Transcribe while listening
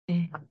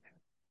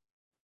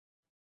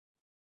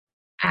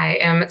I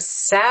am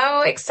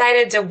so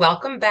excited to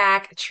welcome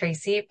back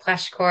Tracy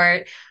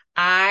Pleshcourt.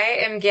 I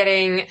am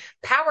getting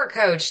power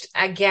coached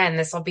again.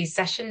 This will be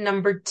session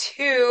number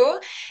 2.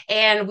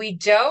 And we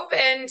dove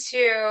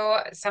into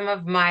some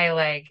of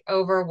my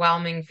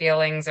overwhelming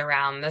feelings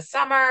around the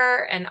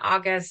summer and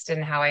August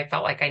and how I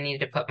felt like I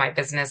needed to put my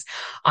business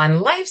on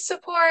life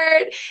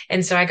support.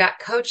 And so I got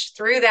coached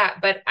through that.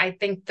 But I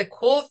think the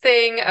cool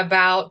thing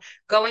about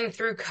going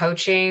through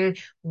coaching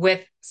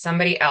with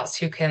somebody else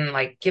who can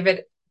give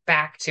it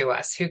back to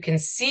us, who can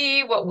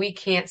see what we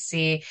can't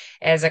see,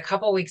 as a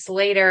couple weeks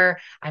later,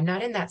 I'm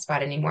not in that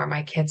spot anymore.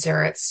 My kids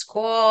are at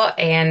school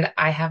and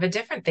I have a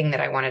different thing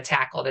that I want to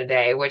tackle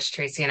today, which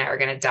Tracy and I are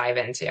going to dive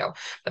into.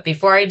 But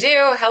before I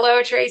do,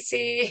 hello,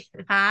 Tracy.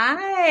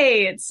 Hi,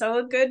 it's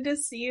so good to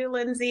see you,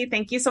 Lindsay.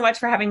 Thank you so much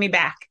for having me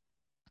back.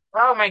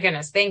 Oh my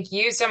goodness. Thank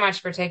you so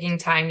much for taking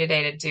time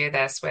today to do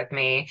this with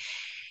me.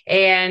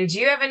 And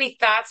do you have any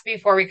thoughts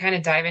before we kind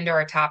of dive into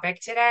our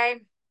topic today?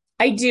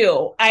 I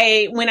do.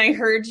 When I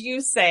heard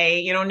you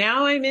say,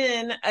 now I'm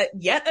in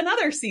yet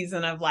another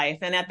season of life.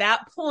 And at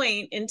that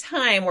point in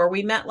time where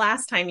we met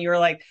last time, you were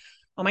like,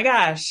 oh my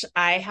gosh,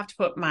 I have to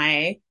put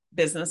my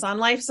business on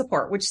life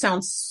support, which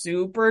sounds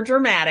super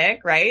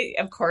dramatic, right?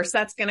 Of course,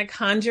 that's going to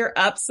conjure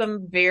up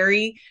some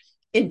very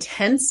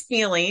intense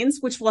feelings,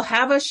 which will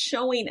have us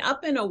showing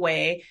up in a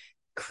way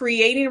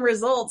creating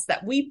results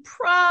that we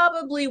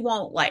probably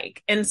won't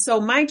like. And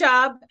so my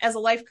job as a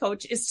life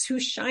coach is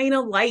to shine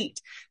a light,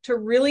 to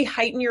really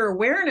heighten your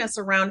awareness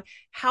around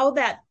how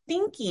that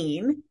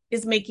thinking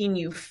is making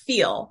you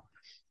feel.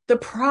 The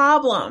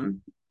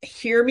problem,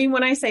 hear me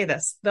when I say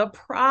this, the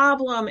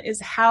problem is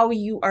how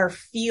you are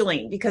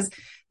feeling, because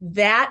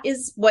that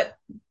is what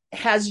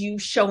has you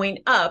showing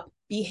up,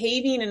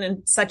 behaving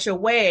in such a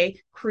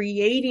way,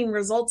 creating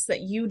results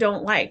that you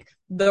don't like.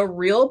 The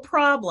real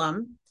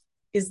problem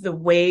is the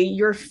way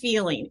you're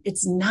feeling.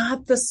 It's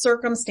not the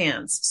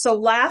circumstance. So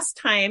last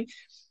time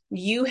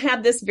you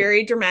had this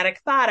very dramatic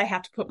thought, I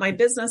have to put my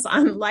business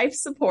on life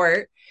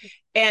support.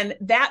 And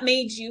that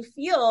made you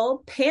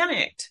feel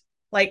panicked,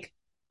 like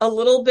a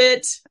little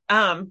bit,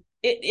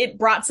 it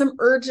brought some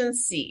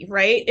urgency,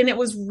 right? And it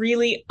was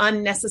really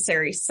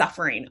unnecessary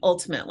suffering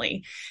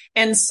ultimately.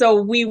 And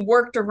so we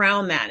worked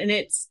around that.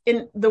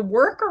 And the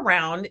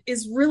workaround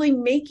is really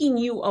making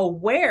you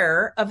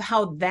aware of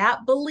how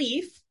that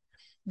belief,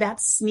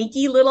 that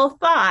sneaky little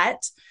thought,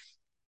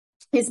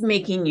 is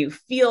making you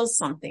feel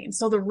something.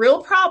 So the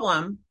real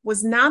problem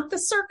was not the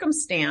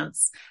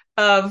circumstance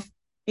of,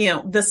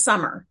 the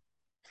summer.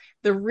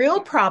 The real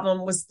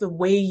problem was the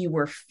way you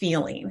were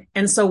feeling.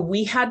 And so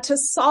we had to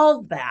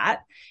solve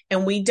that.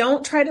 And we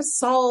don't try to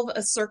solve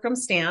a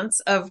circumstance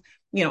of,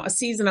 a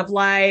season of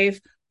life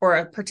or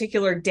a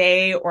particular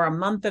day or a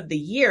month of the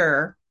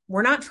year.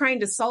 We're not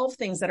trying to solve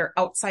things that are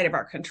outside of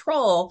our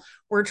control.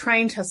 We're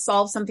trying to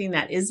solve something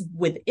that is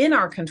within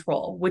our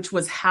control, which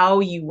was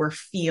how you were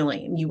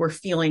feeling. You were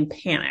feeling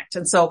panicked.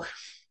 And so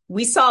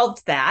we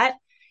solved that.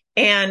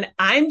 And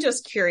I'm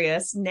just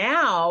curious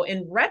now,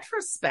 in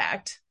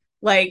retrospect,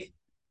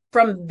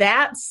 from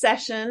that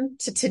session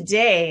to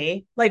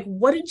today,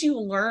 what did you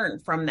learn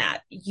from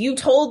that? You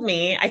told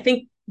me, I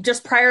think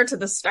just prior to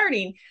the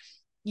starting,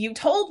 you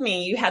told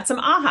me you had some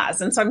ahas.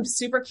 And so I'm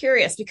super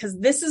curious, because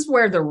this is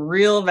where the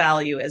real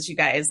value is, you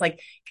guys.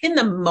 In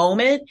the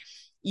moment,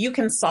 you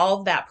can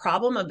solve that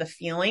problem of the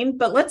feeling,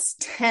 but let's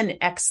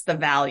 10x the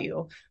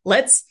value.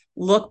 Let's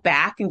look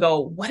back and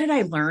go, what did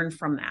I learn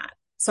from that?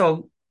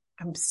 So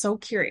I'm so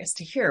curious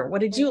to hear,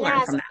 what did you learn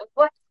Yes. from that?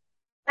 Well,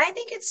 I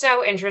think it's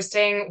so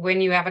interesting when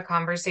you have a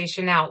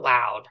conversation out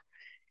loud,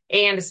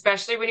 and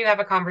especially when you have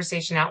a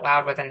conversation out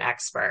loud with an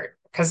expert,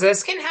 because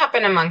this can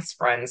happen amongst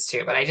friends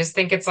too. But I just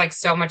think it's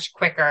so much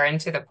quicker and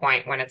to the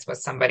point when it's with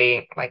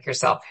somebody like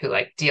yourself who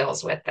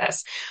deals with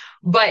this.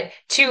 But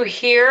to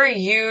hear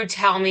you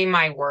tell me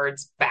my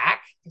words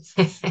back,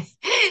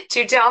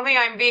 to tell me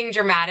I'm being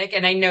dramatic,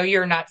 and I know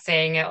you're not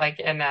saying it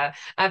in a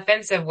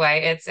offensive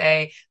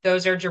way.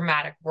 Those are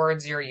dramatic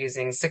words you're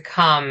using,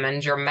 succumb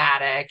and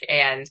dramatic,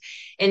 and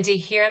to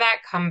hear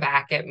that come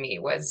back at me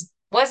was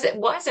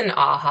an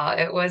aha.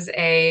 It was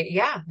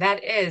yeah,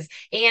 that is.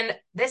 And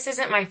this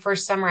isn't my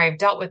first summer I've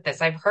dealt with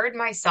this. I've heard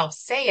myself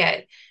say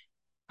it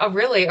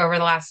really over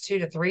the last 2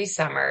 to 3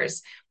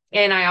 summers.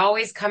 And I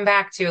always come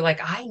back to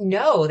I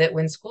know that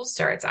when school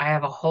starts, I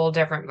have a whole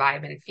different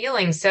vibe and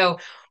feeling. So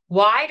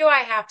why do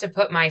I have to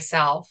put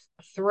myself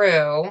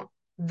through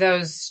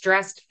those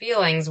stressed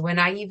feelings when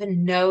I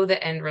even know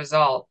the end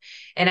result?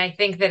 And I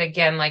think that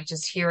again,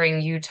 just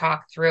hearing you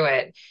talk through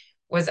it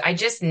I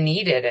just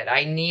needed it.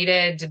 I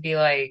needed to be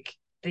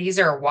these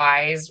are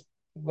wise,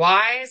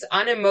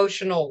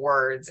 unemotional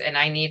words, and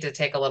I need to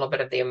take a little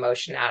bit of the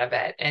emotion out of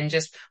it and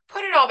just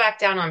put it all back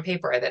down on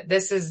paper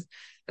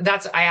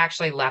that I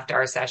actually left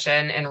our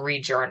session and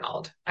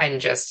rejournaled and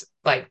just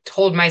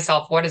told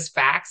myself what is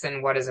facts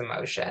and what is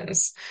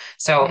emotions.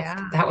 So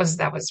Yeah. that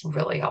was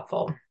really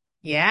helpful.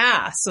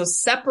 Yeah. So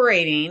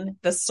separating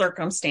the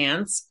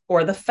circumstance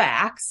or the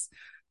facts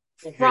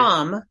Mhm.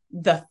 from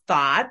the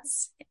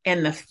thoughts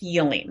and the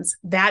feelings.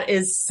 That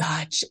is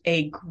such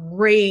a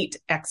great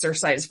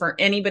exercise for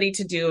anybody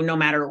to do, no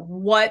matter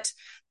what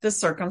the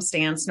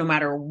circumstance, no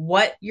matter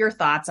what your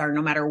thoughts are,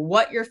 no matter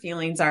what your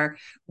feelings are.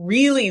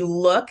 Really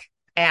look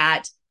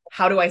at,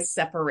 how do I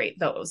separate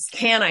those?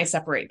 Can I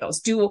separate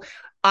those?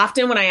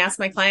 Often when I ask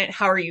my client,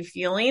 how are you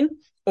feeling?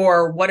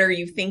 Or what are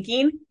you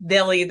thinking?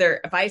 They'll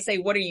either, if I say,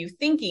 what are you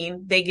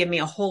thinking? They give me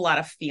a whole lot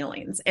of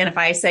feelings. And if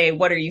I say,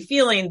 what are you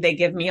feeling? They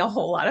give me a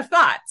whole lot of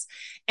thoughts.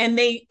 And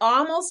they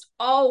almost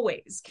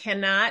always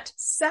cannot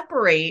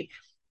separate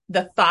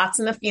the thoughts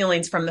and the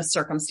feelings from the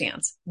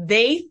circumstance.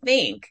 They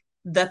think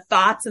the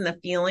thoughts and the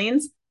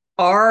feelings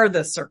are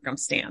the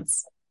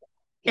circumstance,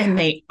 and Yeah.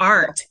 they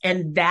aren't.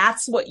 And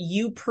that's what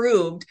you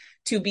proved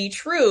to be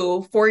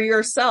true for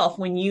yourself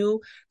when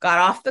you got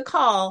off the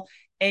call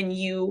and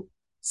you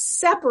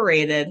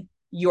separated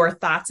your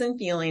thoughts and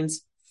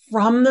feelings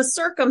from the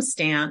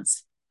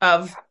circumstance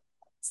of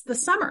the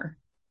summer,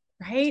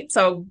 right?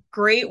 So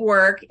great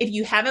work. If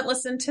you haven't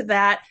listened to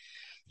that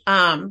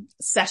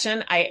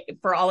session,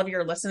 for all of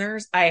your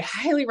listeners, I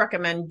highly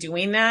recommend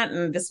doing that.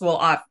 And this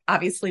will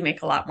obviously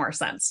make a lot more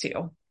sense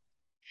too.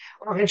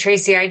 And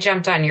Tracy, I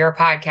jumped on your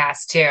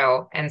podcast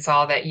too and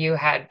saw that you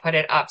had put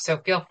it up. So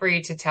feel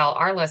free to tell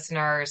our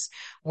listeners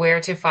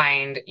where to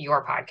find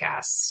your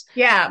podcasts.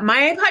 Yeah,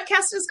 my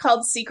podcast is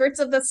called Secrets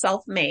of the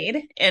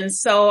Self-Made. And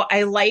so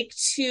I like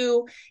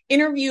to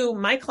interview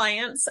my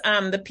clients,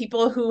 the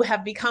people who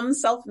have become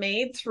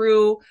self-made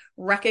through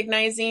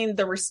recognizing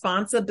the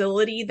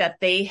responsibility that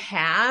they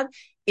have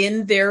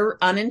in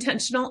their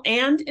unintentional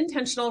and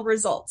intentional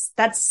results.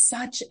 That's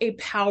such a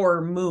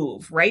power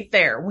move right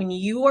there. When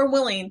you are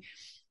willing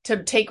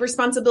to take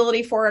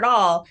responsibility for it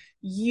all,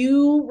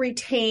 you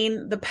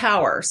retain the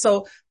power.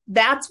 So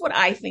that's what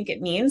I think it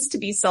means to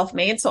be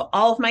self-made. So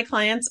all of my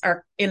clients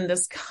are in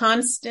this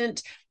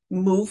constant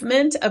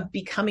movement of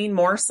becoming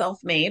more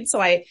self-made.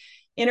 So I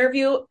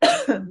interview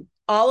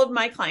all of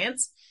my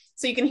clients.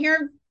 So you can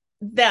hear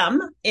them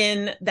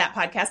in that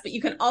podcast, but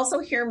you can also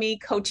hear me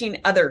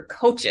coaching other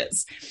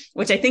coaches,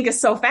 which I think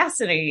is so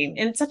fascinating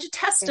and such a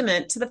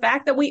testament to the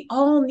fact that we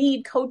all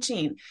need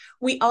coaching.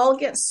 We all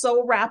get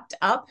so wrapped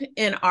up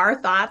in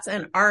our thoughts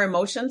and our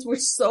emotions. We're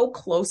so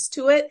close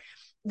to it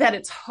that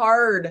it's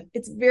hard.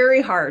 It's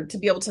very hard to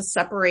be able to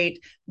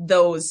separate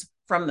those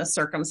from the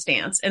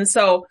circumstance. And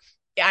so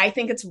I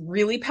think it's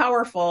really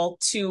powerful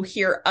to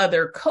hear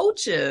other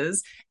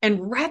coaches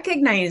and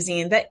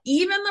recognizing that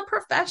even the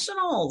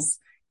professionals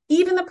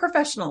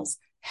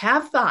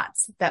have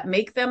thoughts that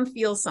make them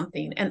feel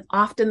something. And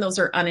often those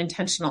are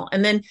unintentional.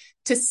 And then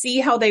to see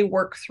how they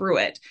work through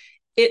it,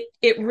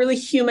 it really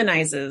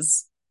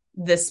humanizes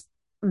this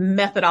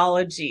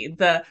methodology,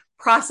 the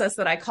process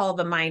that I call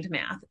the mind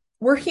math.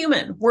 We're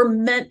human. We're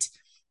meant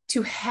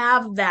to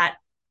have that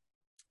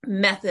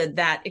method,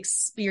 that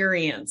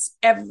experience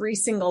every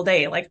single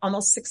day, like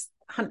almost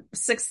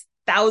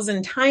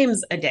 6,000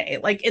 times a day.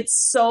 Like it's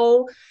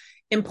so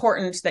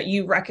important that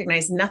you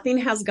recognize nothing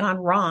has gone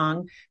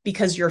wrong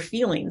because you're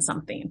feeling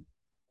something.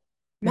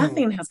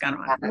 Nothing has gone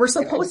wrong. We're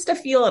supposed to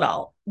feel it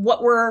all.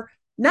 What we're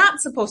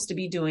not supposed to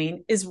be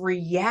doing is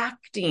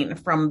reacting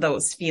from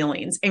those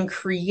feelings and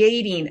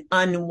creating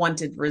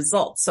unwanted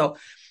results. So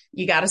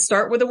you got to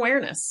start with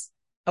awareness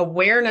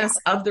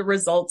of the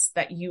results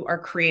that you are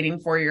creating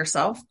for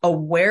yourself,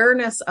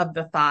 awareness of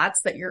the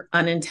thoughts that you're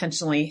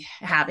unintentionally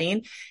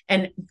having,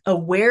 and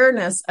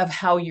awareness of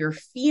how you're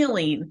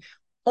feeling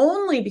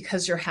only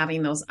because you're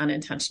having those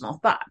unintentional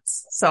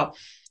thoughts. So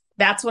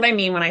that's what I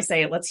mean when I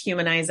say let's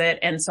humanize it.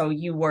 And so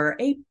you were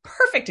a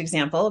perfect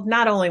example of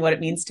not only what it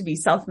means to be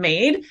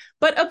self-made,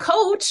 but a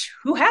coach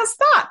who has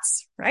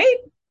thoughts, right?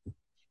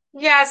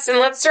 Yes, and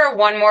let's throw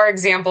one more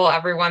example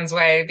everyone's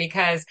way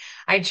because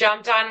I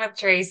jumped on with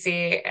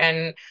Tracy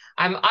and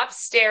I'm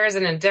upstairs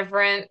in a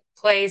different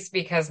place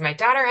because my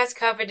daughter has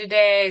COVID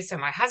today. So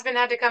my husband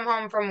had to come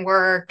home from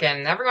work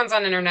and everyone's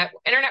on internet.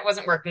 Internet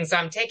wasn't working. So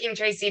I'm taking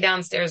Tracy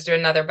downstairs to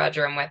another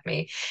bedroom with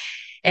me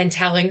and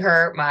telling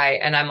her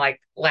and I'm like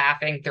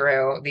laughing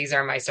through, these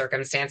are my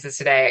circumstances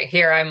today.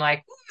 Here I'm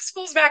like,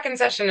 school's back in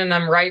session and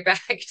I'm right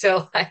back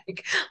to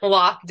like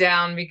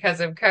lockdown because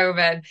of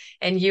COVID.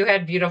 And you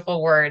had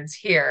beautiful words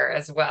here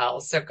as well.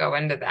 So go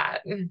into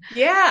that.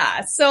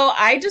 Yeah. So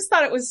I just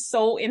thought it was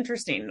so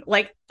interesting.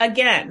 Like,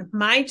 again,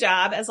 my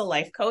job as a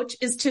life coach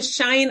is to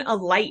shine a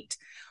light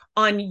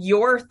on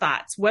your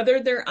thoughts,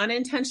 whether they're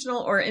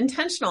unintentional or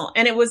intentional.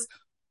 And it was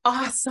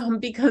awesome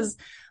because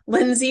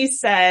Lindsay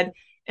said,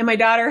 and my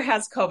daughter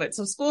has COVID.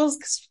 So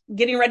school's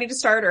getting ready to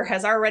start or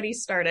has already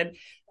started.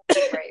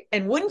 Right.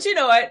 And wouldn't you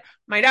know it,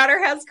 my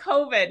daughter has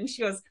COVID. And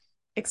she goes,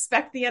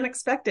 expect the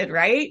unexpected,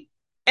 right?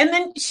 And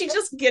then she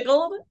just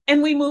giggled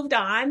and we moved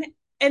on.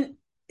 And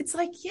it's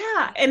like,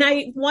 yeah. And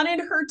I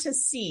wanted her to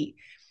see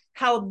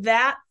how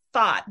that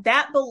thought,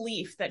 that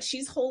belief that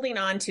she's holding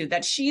on to,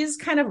 that she's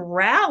kind of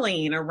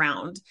rallying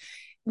around,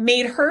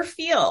 made her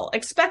feel,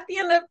 expect the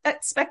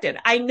unexpected.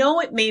 I know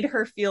it made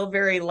her feel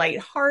very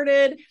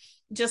lighthearted,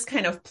 just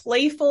kind of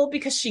playful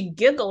because she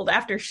giggled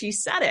after she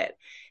said it.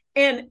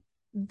 And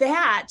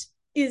that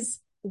is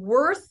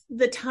worth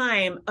the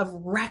time of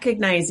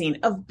recognizing,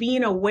 of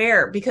being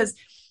aware. Because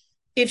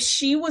if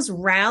she was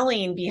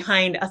rallying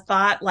behind a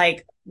thought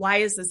like, why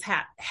is this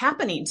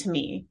happening to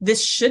me?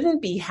 This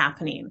shouldn't be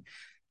happening.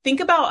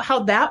 Think about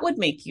how that would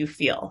make you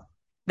feel.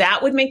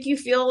 That would make you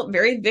feel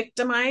very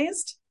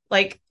victimized,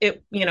 like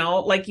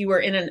like you were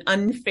in an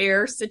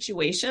unfair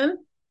situation,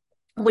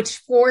 which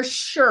for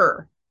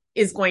sure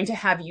is going to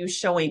have you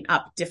showing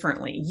up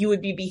differently. You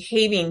would be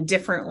behaving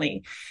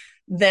differently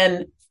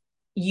than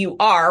you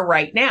are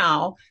right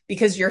now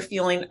because you're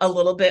feeling a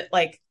little bit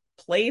like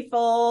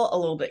playful, a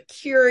little bit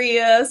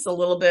curious, a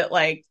little bit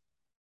like,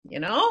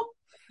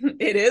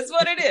 it is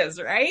what it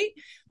is, right?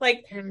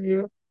 Like,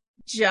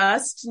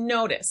 just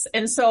notice.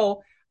 And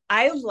so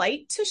I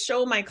like to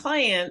show my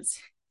clients,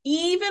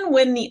 even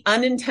when the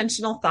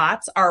unintentional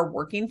thoughts are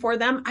working for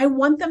them, I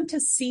want them to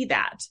see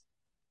that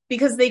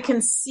because they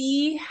can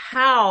see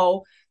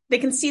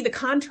the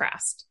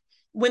contrast.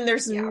 When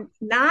there's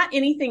not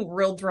anything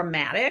real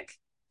dramatic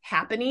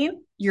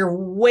happening, you're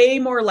way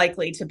more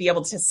likely to be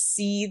able to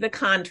see the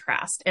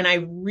contrast. And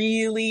I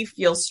really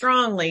feel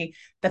strongly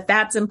that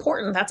that's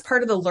important. That's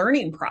part of the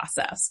learning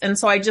process. And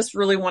so I just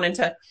really wanted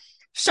to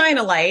shine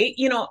a light.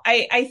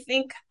 I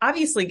think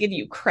obviously give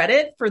you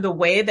credit for the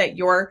way that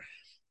your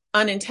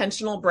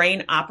unintentional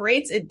brain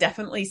operates. It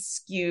definitely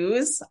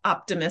skews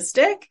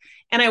optimistic.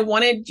 And I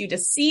wanted you to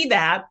see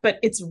that, but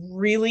it's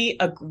really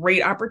a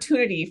great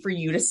opportunity for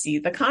you to see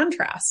the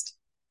contrast.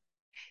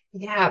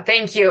 Yeah,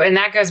 thank you. And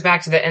that goes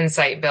back to the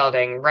insight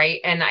building,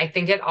 right? And I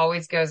think it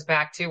always goes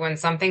back to when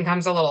something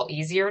comes a little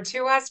easier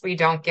to us, we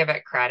don't give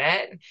it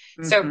credit.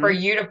 Mm-hmm. So for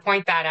you to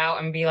point that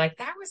out and be like,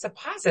 that was a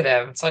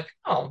positive, it's like,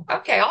 oh,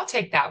 okay, I'll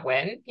take that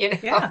win,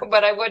 Yeah.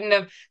 But I wouldn't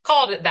have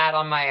called it that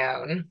on my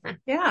own.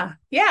 Yeah.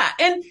 Yeah.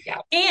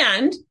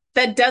 And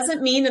that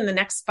doesn't mean in the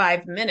next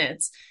 5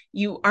 minutes,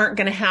 you aren't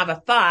going to have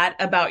a thought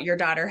about your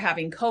daughter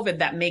having COVID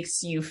that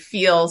makes you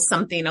feel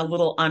something a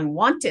little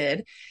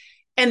unwanted.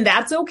 And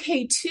that's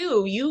okay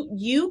too.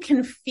 You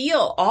can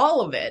feel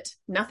all of it.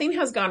 Nothing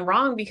has gone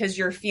wrong because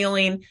you're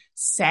feeling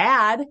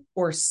sad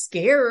or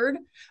scared.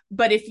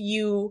 But if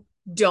you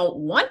don't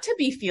want to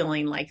be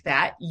feeling like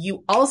that,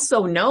 you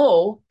also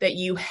know that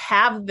you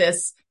have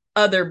this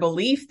other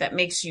belief that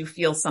makes you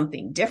feel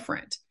something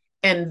different.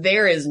 And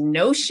there is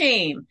no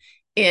shame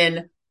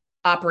in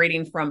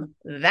operating from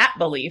that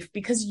belief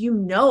because you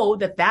know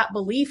that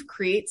belief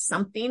creates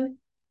something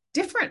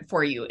different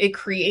for you. It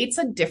creates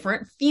a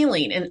different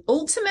feeling. And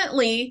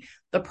ultimately,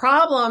 the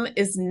problem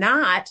is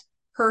not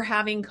her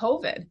having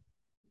COVID.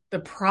 The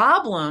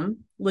problem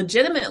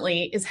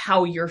legitimately is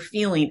how you're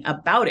feeling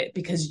about it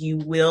because you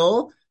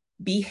will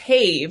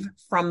behave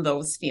from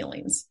those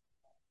feelings.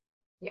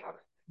 Yeah.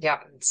 Yeah.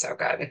 So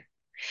good.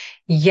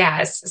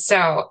 Yes.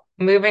 So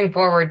moving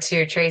forward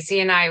to Tracy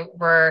and I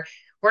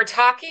we're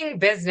talking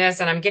business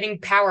and I'm getting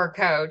power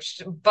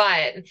coached,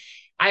 but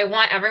I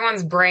want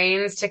everyone's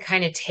brains to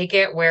kind of take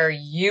it where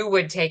you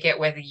would take it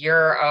with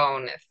your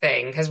own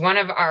thing. Because one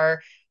of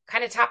our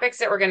kind of topics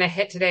that we're going to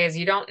hit today is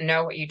you don't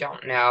know what you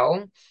don't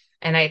know.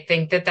 And I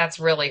think that that's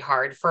really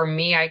hard. For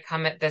me, I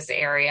come at this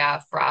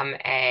area from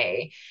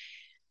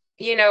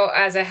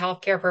as a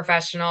healthcare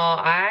professional,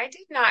 I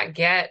did not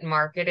get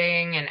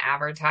marketing and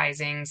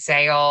advertising,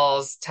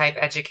 sales type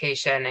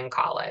education in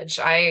college.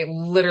 I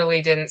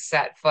literally didn't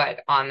set foot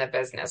on the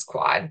business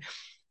quad.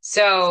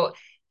 So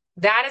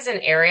that is an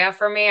area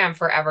for me I'm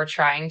forever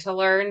trying to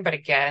learn. But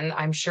again,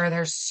 I'm sure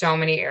there's so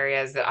many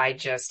areas that I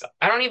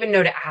don't even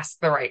know to ask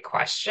the right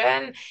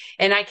question.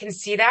 And I can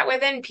see that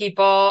within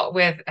people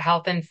with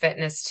health and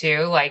fitness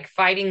too, like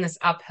fighting this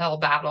uphill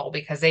battle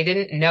because they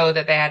didn't know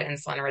that they had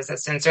insulin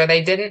resistance or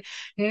they didn't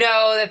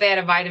know that they had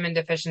a vitamin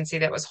deficiency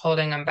that was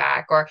holding them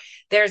back. Or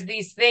there's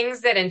these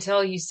things that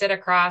until you sit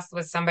across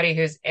with somebody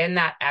who's in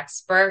that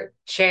expert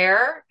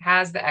chair,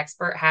 has the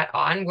expert hat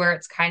on, where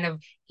it's kind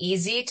of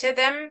easy to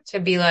them to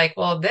be like,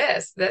 well,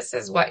 this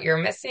is what you're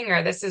missing,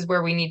 or this is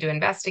where we need to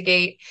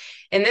investigate.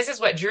 And this is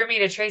what drew me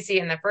to Tracy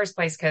in the first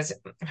place, because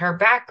her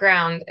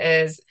background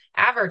is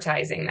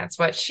advertising. That's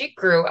what she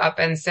grew up.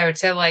 And so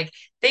to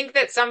think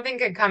that something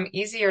could come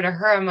easier to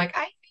her, I'm like,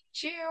 I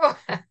need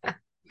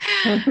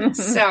you.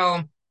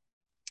 So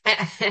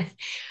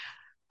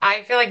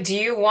I feel like, do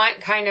you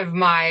want kind of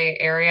my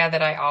area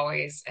that I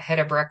always hit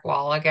a brick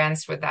wall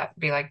against? Would that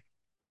be like,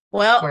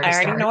 well, I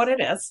already know what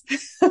it is.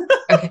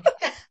 Okay.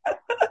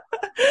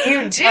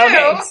 You do?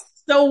 Okay.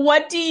 So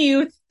what do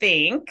you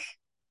think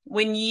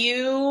when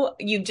you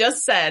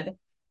just said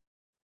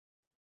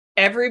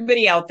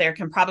everybody out there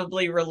can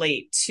probably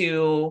relate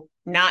to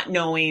not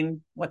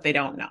knowing what they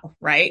don't know,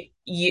 right?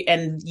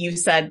 You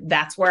said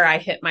that's where I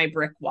hit my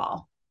brick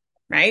wall,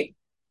 right?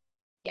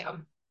 Yeah.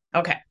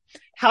 Okay.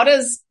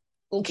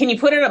 Can you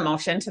put an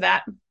emotion to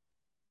that?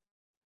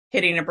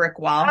 Hitting a brick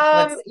wall?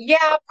 Yeah,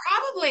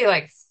 probably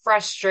like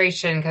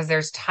frustration because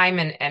there's time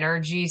and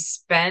energy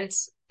spent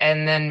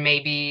and then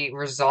maybe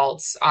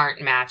results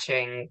aren't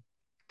matching.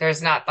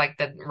 There's not like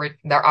the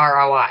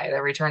ROI,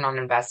 the return on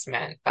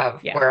investment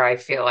of where I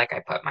feel like I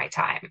put my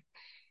time.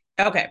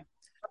 Okay.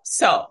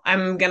 So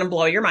I'm going to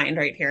blow your mind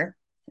right here.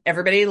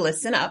 Everybody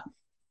listen up.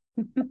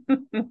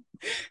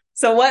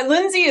 So what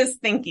Lindsey is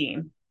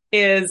thinking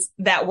is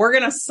that we're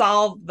going to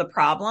solve the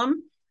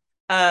problem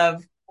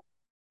of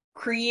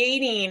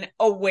creating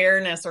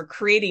awareness or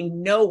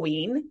creating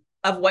knowing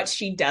of what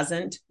she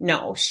doesn't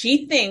know.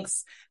 She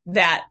thinks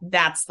that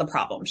that's the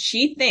problem.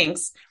 She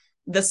thinks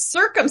the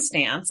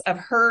circumstance of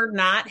her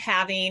not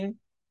having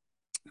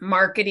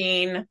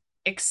marketing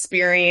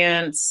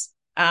experience,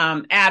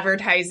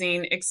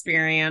 advertising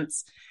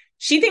experience,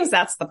 she thinks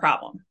that's the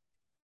problem,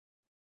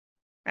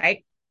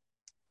 right?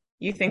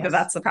 You think that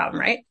that's the problem,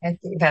 right? I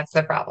think that's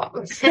the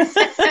problem.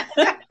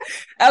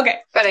 Okay.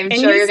 But I'm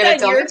sure you're going to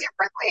tell me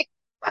differently.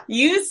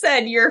 You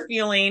said you're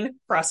feeling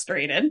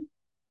frustrated.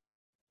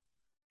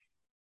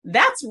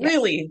 That's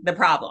really the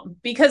problem,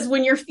 because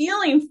when you're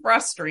feeling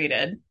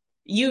frustrated,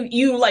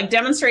 you like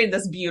demonstrated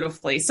this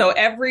beautifully. So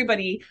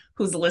everybody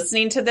who's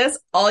listening to this,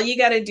 all you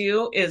got to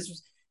do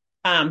is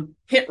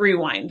hit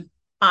rewind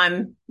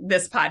on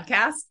this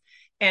podcast.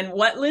 And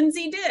what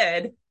Lindsey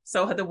did,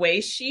 so the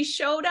way she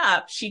showed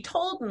up, she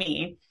told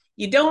me,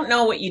 you don't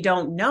know what you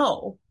don't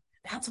know.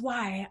 That's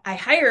why I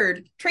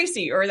hired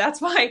Tracy, or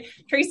that's why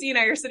Tracy and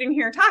I are sitting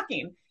here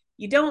talking.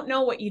 You don't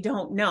know what you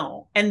don't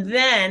know. And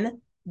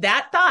then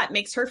that thought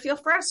makes her feel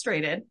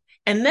frustrated.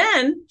 And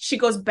then she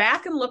goes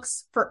back and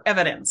looks for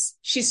evidence.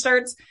 She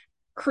starts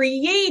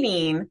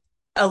creating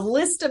a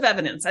list of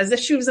evidence as if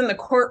she was in the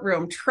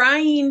courtroom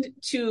trying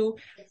to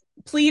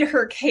plead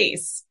her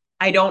case.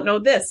 I don't know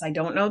this. I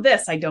don't know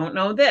this. I don't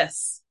know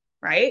this.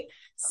 Right?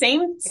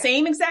 Same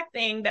exact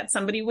thing that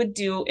somebody would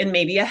do in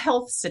maybe a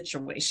health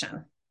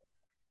situation.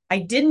 I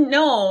didn't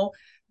know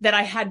that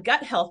I had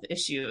gut health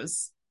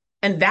issues,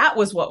 and that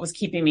was what was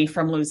keeping me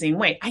from losing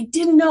weight. I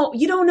didn't know.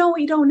 You don't know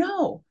what you don't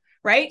know,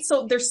 right?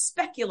 So they're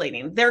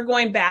speculating. They're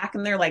going back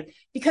and they're like,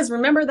 because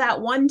remember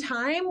that one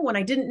time when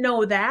I didn't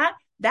know that,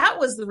 that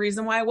was the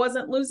reason why I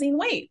wasn't losing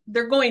weight.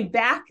 They're going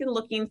back and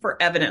looking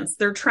for evidence.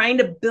 They're trying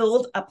to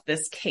build up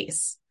this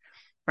case,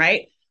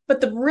 right?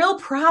 But the real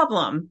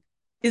problem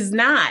is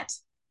not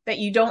that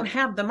you don't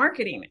have the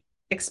marketing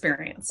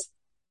experience.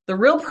 The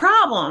real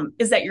problem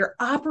is that you're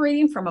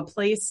operating from a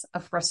place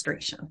of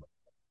frustration.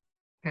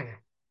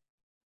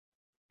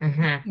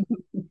 Mm-hmm.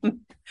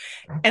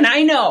 And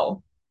I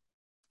know,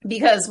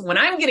 because when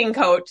I'm getting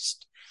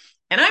coached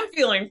and I'm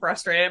feeling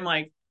frustrated, I'm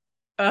like,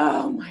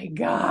 oh my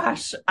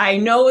gosh, I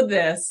know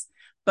this,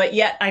 but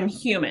yet I'm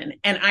human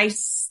and I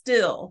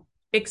still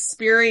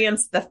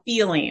experience the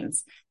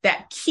feelings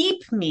that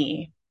keep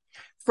me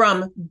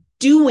from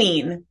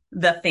doing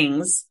the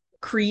things,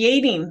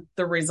 creating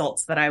the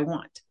results that I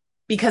want,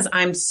 because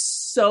I'm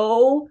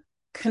so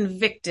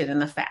convicted in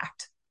the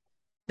fact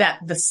that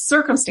the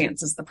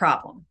circumstance is the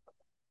problem,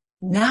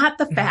 not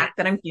the fact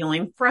that I'm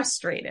feeling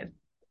frustrated.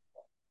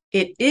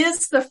 It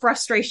is the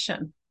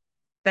frustration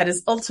that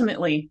is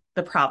ultimately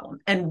the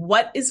problem. And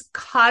what is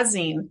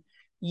causing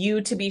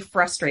you to be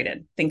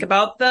frustrated? Think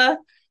about the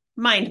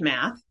mind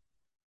math.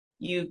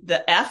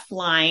 The F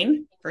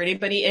line, for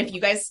anybody, if you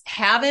guys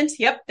haven't,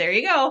 yep, there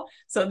you go.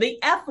 So the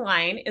F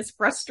line is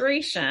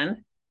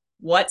frustration.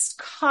 What's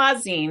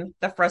causing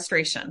the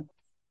frustration?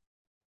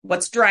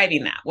 What's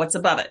driving that? What's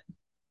above it?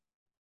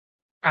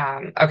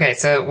 Okay,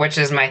 so which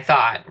is my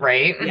thought,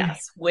 right?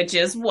 Yes. Which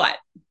is what?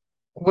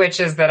 Which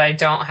is that I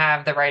don't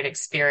have the right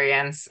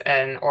experience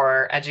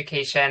or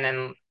education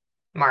and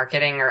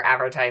marketing or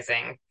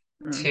advertising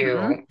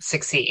to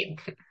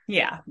succeed.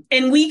 Yeah.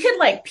 And we could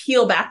like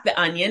peel back the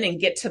onion and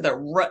get to the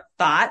root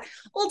thought.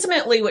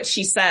 Ultimately, what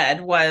she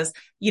said was,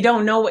 you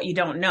don't know what you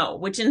don't know,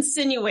 which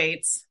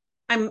insinuates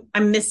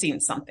I'm missing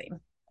something,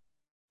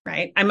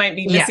 right? I might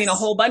be missing a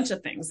whole bunch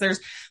of things.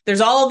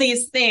 There's all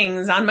these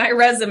things on my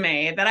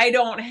resume that I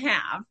don't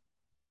have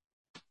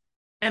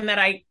and that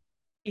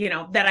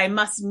I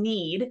must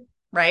need,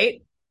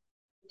 right?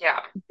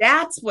 Yeah.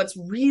 That's what's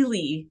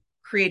really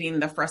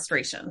creating the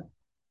frustration.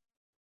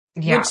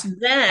 Yeah. Which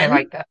then, I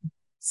like that.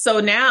 So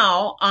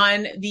now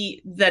on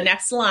the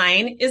next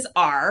line is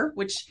R,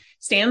 which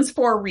stands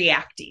for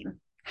reacting.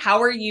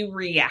 How are you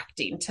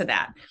reacting to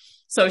that?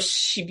 So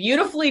she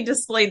beautifully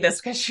displayed this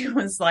because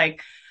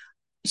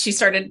she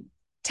started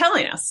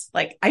telling us,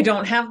 like, I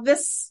don't have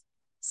this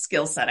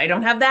skill set. I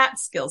don't have that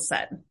skill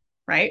set,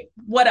 right?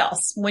 What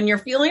else? When you're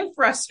feeling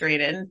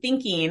frustrated and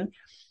thinking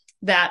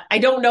that I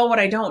don't know what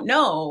I don't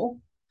know,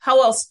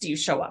 how else do you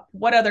show up?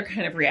 What other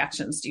kind of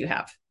reactions do you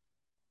have?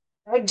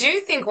 I do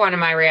think one of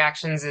my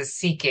reactions is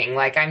seeking,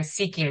 like I'm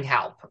seeking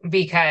help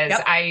because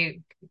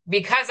I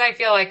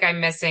feel like I'm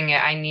missing it.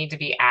 I need to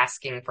be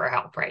asking for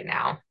help right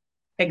now.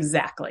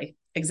 Exactly.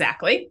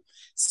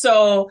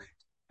 So,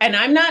 and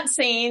I'm not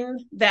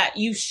saying that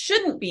you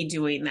shouldn't be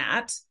doing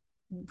that.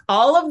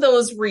 All of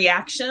those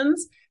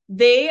reactions,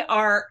 they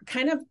are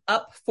kind of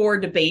up for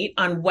debate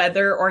on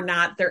whether or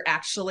not they're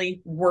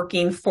actually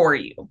working for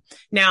you.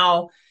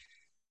 Now,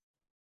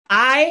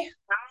 I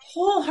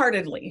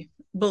wholeheartedly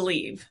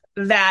believe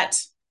that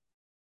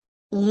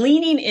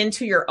leaning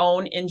into your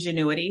own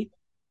ingenuity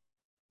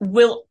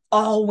will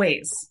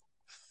always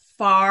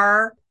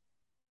far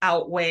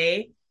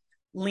outweigh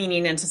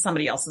leaning into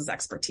somebody else's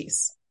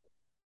expertise.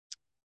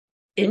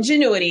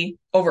 Ingenuity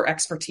over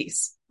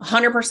expertise,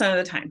 100%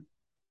 of the time.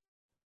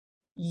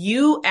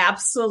 You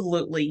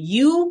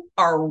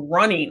are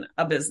running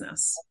a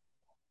business.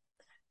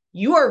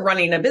 You are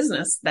running a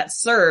business that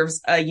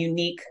serves a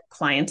unique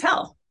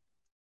clientele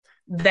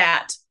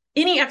that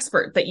any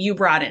expert that you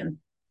brought in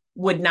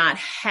would not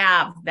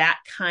have that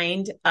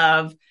kind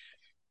of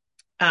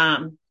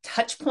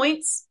touch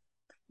points.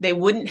 They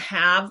wouldn't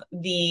have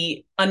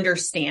the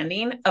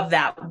understanding of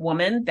that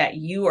woman that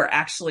you are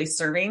actually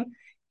serving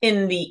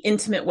in the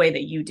intimate way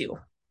that you do.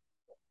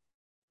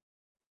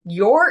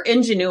 Your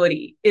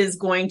ingenuity is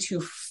going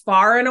to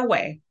far and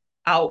away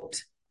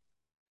out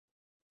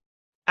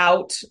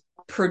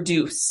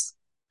produce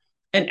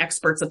an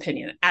expert's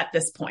opinion at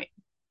this point.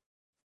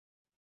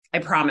 I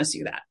promise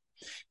you that.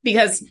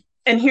 Because,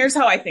 and here's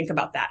how I think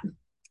about that.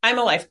 I'm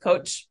a life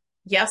coach.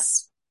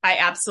 Yes,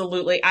 I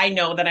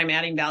know that I'm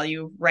adding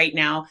value right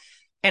now.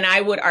 And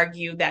I would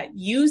argue that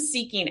you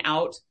seeking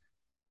out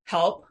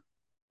help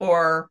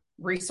or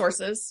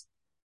resources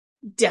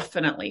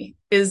definitely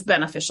is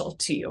beneficial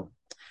to you.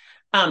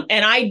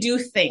 And I do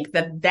think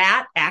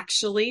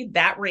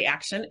that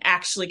reaction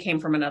actually came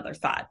from another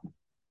thought,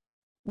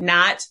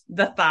 not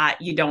the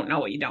thought you don't know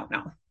what you don't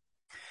know,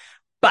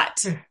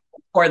 but,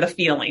 or the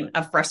feeling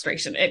of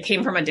frustration. It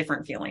came from a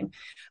different feeling.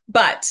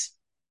 But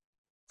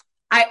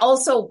I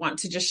also want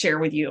to just share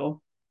with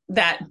you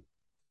that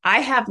I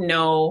have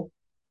no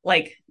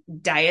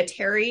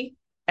dietary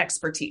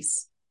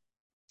expertise.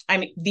 I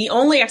mean, the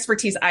only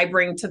expertise I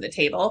bring to the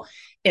table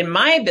in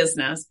my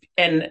business,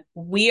 and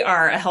we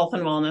are a health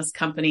and wellness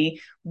company,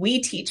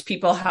 we teach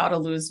people how to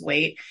lose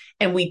weight,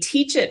 and we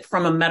teach it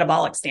from a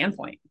metabolic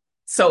standpoint.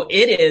 So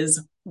it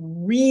is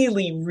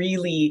really,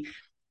 really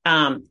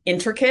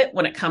intricate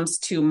when it comes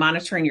to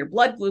monitoring your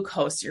blood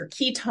glucose, your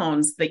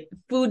ketones, the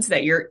foods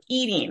that you're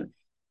eating.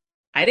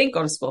 I didn't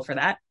go to school for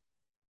that.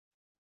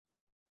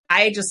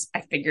 I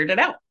figured it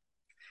out.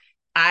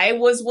 I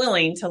was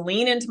willing to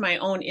lean into my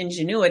own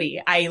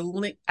ingenuity. I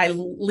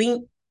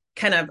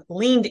kind of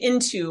leaned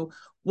into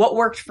what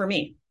worked for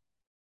me,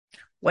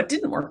 what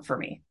didn't work for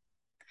me.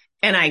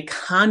 And I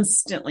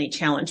constantly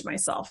challenge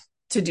myself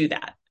to do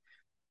that.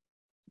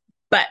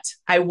 But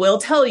I will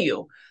tell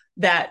you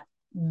that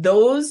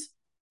those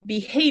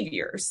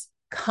behaviors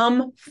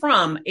come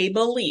from a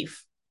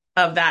belief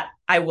of that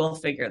I will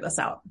figure this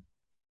out.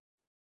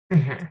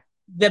 Mm-hmm.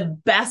 The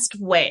best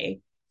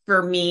way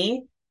for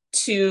me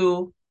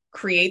to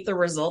create the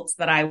results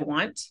that I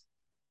want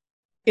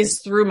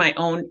is through my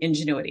own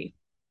ingenuity.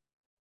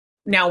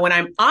 Now, when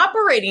I'm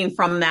operating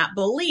from that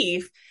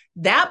belief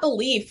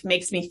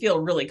makes me feel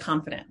really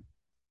confident.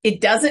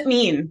 It doesn't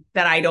mean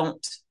that I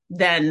don't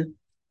then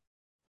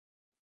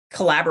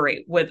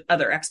collaborate with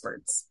other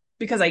experts,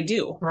 because I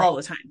do all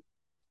the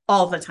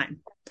time,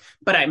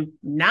 but I'm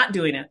not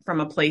doing it from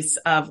a place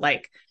of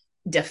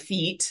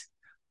defeat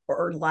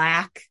or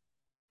lack.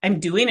 I'm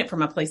doing it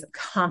from a place of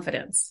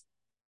confidence.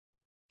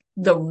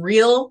 The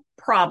real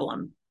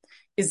problem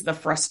is the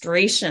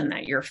frustration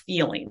that you're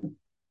feeling,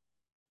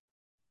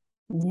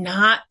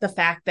 not the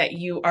fact that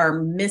you are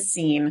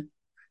missing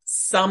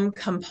some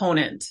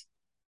component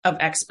of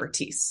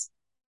expertise.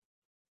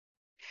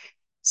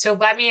 So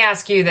let me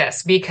ask you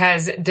this,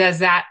 because does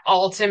that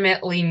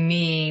ultimately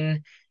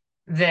mean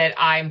that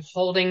I'm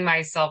holding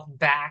myself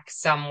back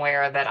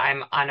somewhere that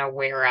I'm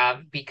unaware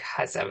of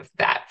because of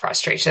that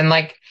frustration?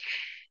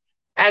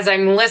 As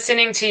I'm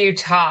listening to you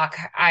talk,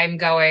 I'm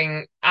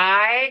going,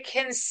 I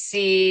can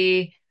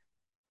see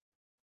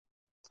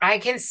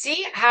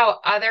how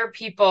other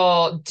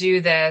people do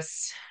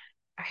this.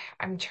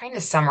 I'm trying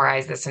to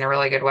summarize this in a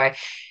really good way.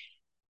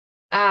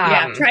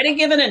 Try to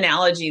give an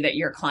analogy that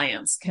your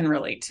clients can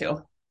relate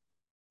to.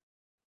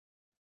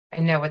 I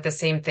know, with the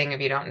same thing,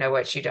 if you don't know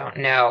what you don't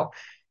know.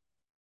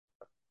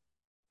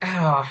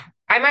 Oh,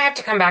 I might have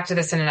to come back to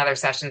this in another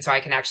session so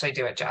I can actually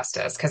do it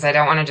justice, because I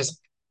don't want to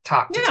just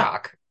talk to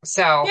talk.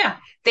 So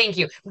thank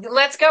you.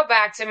 Let's go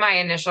back to my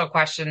initial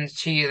question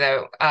to you,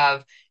 though,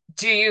 of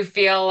do you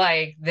feel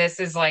like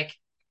this is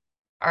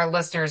our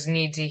listeners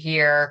need to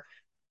hear,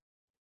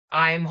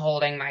 I'm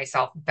holding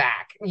myself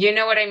back? You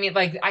know what I mean?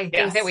 I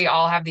think that we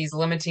all have these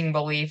limiting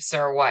beliefs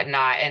or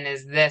whatnot. And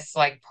is this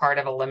part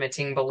of a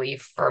limiting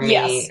belief for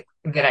me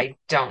that I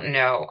don't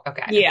know?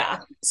 Okay. Yeah.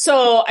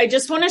 So I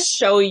just want to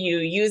show you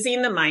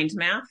using the mind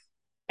map.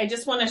 I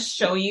just want to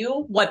show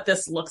you what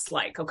this looks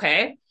like.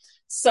 Okay.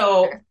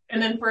 So,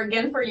 and then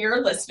for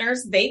your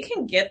listeners, they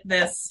can get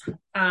this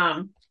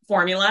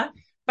formula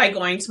by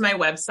going to my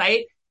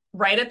website.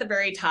 Right at the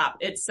very top,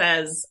 it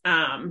says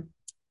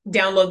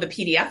download the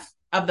PDF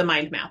of the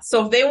mind map.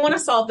 So if they want to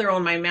solve their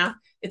own mind map,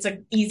 it's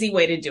an easy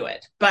way to do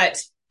it.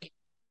 But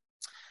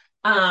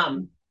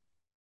I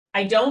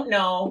don't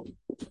know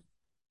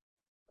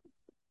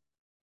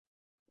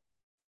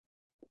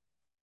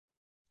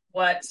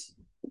what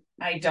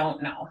I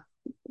don't know.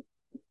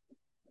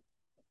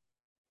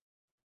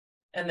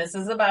 And this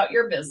is about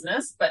your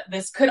business, but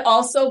this could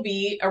also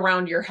be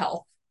around your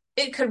health.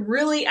 it could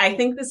really, I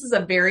think this is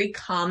a very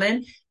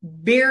common,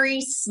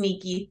 very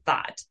sneaky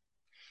thought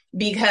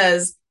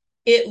because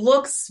it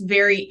looks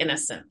very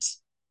innocent,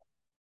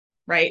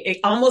 right? It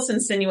almost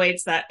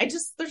insinuates that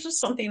there's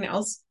just something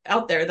else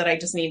out there that I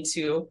just need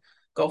to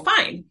go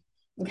find.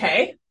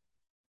 Okay.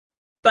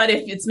 But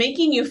if it's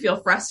making you feel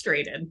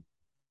frustrated,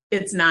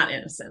 it's not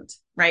innocent,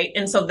 right?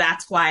 And so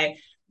that's why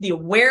the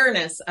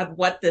awareness of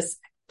what this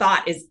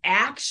thought is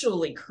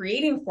actually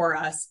creating for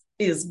us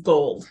is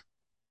gold.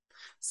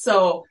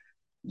 So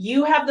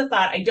you have the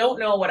thought, I don't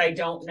know what I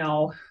don't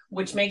know,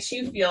 which makes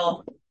you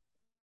feel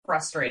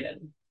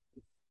frustrated.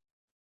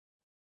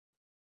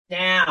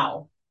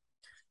 Now,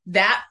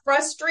 that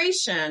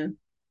frustration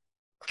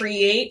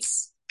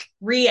creates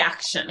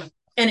reaction,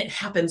 and it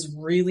happens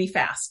really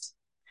fast.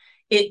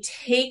 It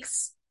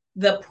takes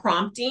the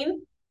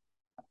prompting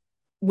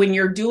when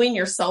you're doing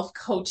your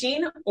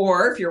self-coaching,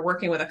 or if you're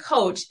working with a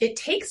coach, it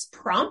takes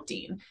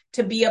prompting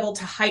to be able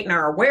to heighten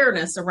our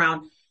awareness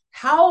around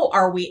how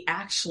are we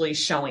actually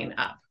showing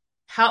up?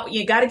 How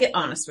you got to get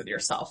honest with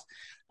yourself.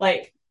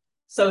 Like,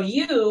 so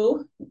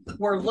you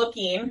were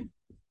looking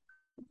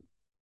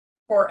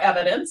for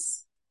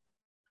evidence.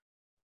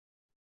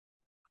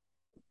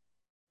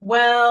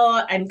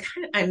 Well, I'm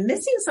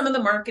missing some of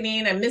the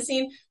marketing. I'm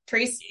missing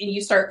Tracy, and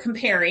you start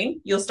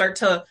comparing. You'll start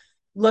to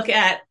look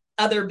at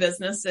other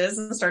businesses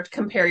and start to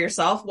compare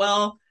yourself.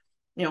 Well,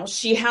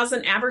 she has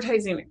an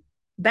advertising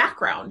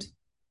background.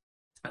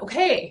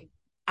 Okay,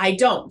 I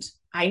don't.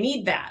 I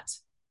need that,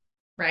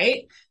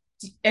 right?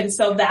 And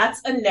so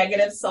that's a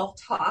negative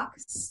self-talk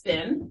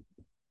spin.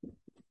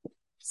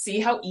 See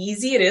how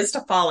easy it is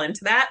to fall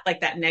into that,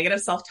 like that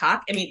negative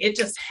self-talk? I mean, it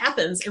just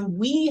happens and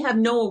we have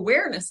no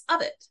awareness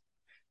of it,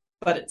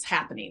 but it's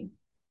happening.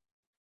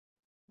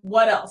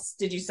 What else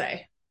did you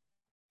say?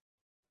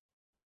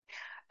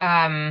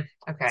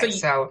 Okay.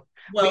 So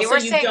well, you so were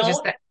saying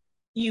just that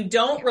you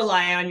don't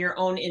rely on your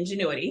own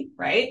ingenuity,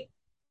 right?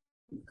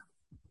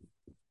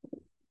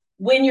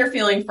 When you're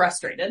feeling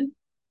frustrated.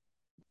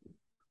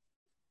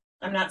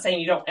 I'm not saying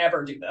you don't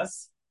ever do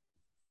this.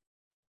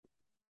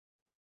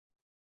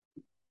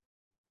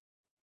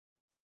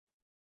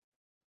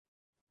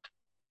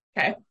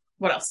 Okay.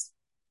 What else?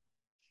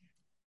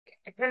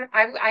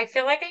 I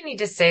feel like I need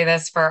to say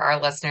this for our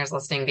listeners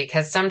listening,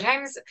 because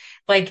sometimes,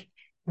 like,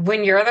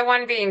 when you're the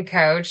one being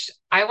coached,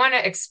 I want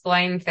to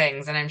explain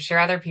things, and I'm sure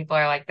other people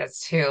are like this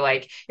too,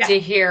 like to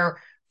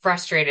hear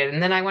frustrated.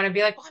 And then I want to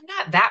be like, well, I'm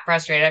not that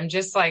frustrated. I'm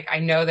just like, I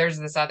know there's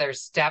this other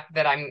step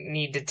that I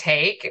need to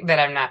take that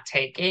I'm not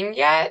taking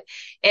yet.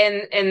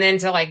 And then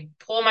to like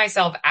pull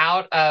myself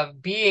out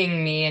of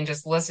being me and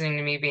just listening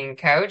to me being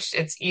coached,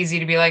 it's easy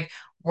to be like,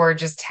 we're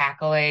just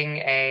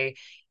tackling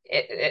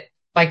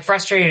like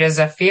frustrated is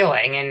a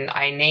feeling and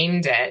I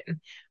named it,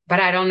 but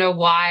I don't know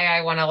why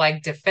I want to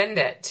like defend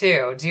it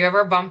too. Do you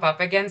ever bump up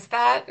against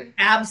that?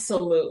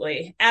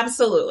 Absolutely.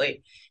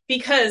 Absolutely.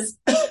 Because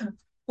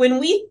when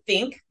we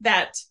think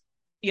that,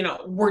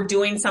 we're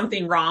doing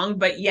something wrong,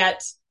 but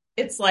yet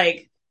it's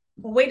like,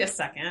 well, wait a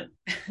second.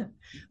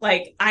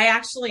 Like, I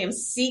actually am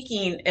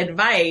seeking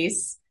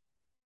advice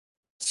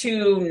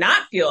to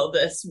not feel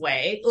this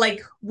way.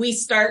 Like, you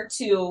start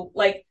to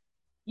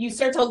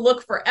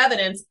look for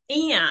evidence,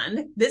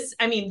 and this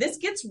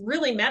gets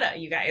really meta,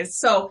 you guys.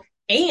 So,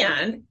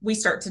 and we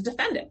start to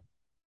defend it.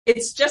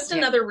 It's just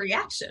another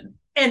reaction,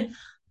 and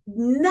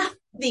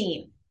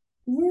nothing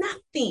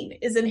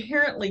is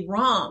inherently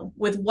wrong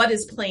with what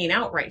is playing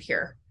out right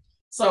here.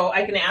 So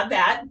I can add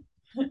that,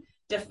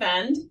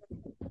 defend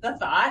the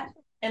thought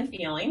and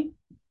feeling.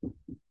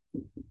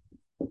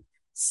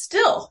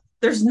 Still,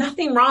 there's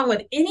nothing wrong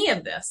with any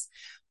of this.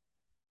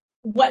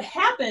 What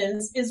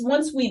happens is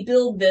once we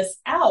build this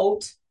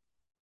out,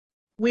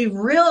 we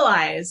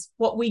realize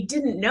what we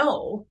didn't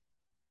know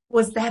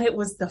was that it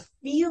was the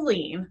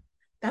feeling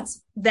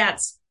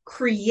that's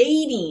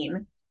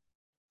creating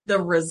the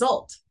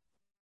result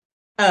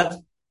of,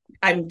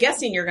 I'm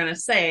guessing you're going to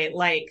say,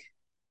 like,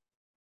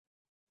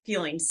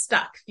 feeling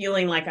stuck,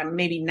 feeling like I'm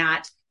maybe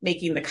not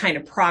making the kind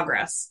of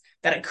progress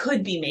that I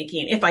could be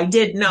making if I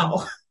did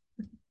know.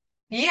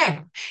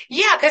 Yeah.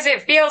 Yeah. Because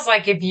it feels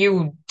like if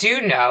you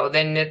do know,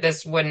 then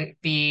this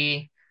wouldn't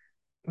be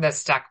the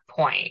stuck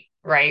point,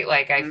 right?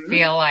 Like, I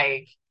feel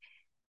like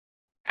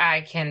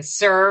I can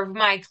serve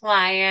my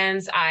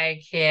clients.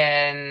 I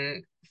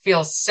can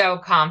feel so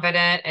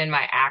confident in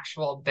my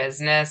actual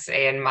business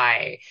and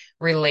my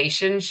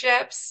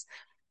relationships.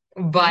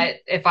 But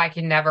if I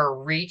can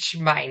never reach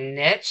my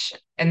niche,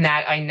 and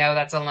that I know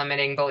that's a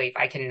limiting belief,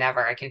 I can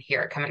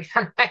hear it coming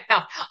from my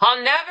mouth.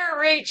 I'll never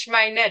reach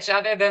my niche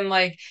other than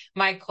like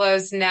my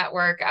close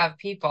network of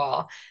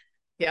people.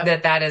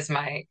 Yep. That is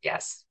my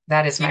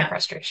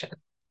frustration.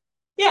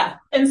 Yeah.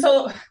 And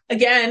so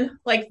again,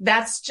 like,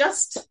 that's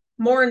just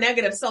more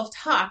negative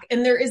self-talk.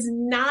 And there is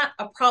not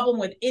a problem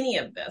with any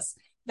of this.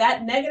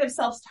 That negative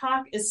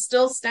self-talk is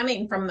still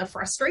stemming from the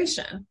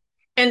frustration.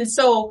 And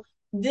so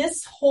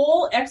this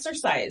whole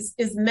exercise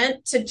is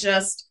meant to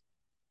just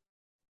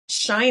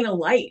shine a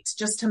light,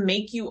 just to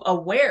make you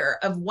aware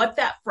of what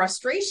that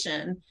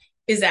frustration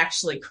is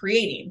actually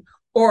creating.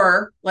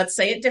 Or let's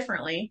say it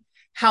differently,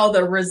 how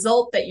the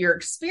result that you're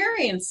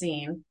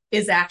experiencing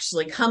is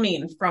actually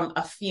coming from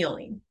a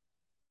feeling,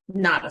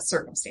 not a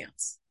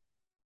circumstance.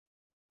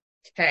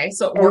 Okay.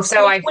 So it And works so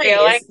both I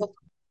feel like, ways.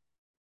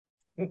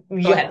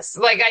 Go ahead. yes,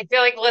 like I feel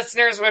like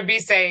listeners would be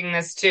saying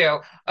this too.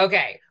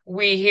 Okay,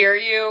 we hear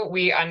you,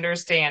 we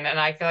understand. And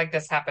I feel like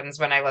this happens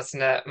when I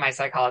listen to my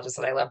psychologist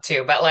that I love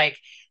too. But like,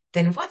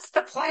 then what's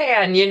the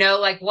plan?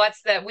 Like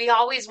what's the, we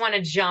always want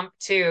to jump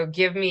to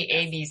give me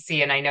Yes.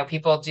 ABC. And I know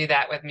people do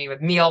that with me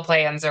with meal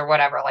plans or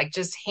whatever. Like,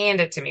 just hand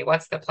it to me.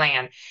 What's the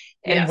plan?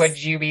 And Yes.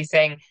 would you be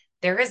saying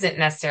there isn't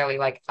necessarily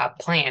like a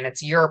plan?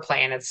 It's your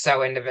plan. It's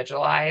so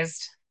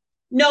individualized.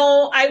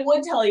 No, I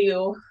would tell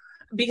you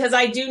because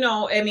I do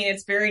know, I mean,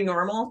 it's very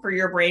normal for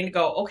your brain to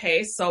go,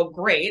 okay, so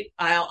great.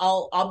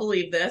 I'll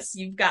believe this.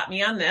 You've got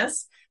me on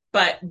this,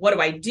 but what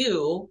do I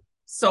do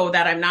so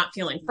that I'm not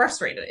feeling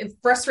frustrated? If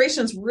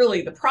frustration's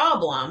really the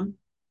problem,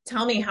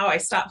 tell me how I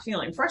stop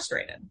feeling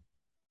frustrated.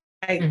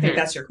 I think Hmm.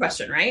 that's your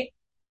question, right?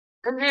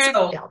 Hmm.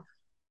 So, Yeah.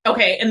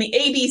 okay, and the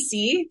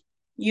ABC,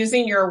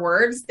 using your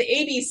words, the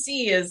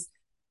ABC is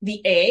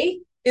the A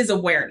is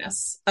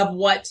awareness of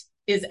what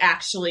is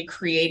actually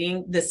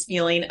creating this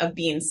feeling of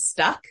being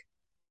stuck.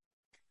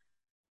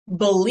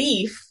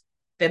 Belief,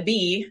 the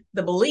B,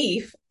 the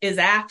belief is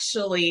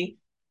actually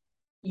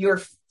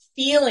your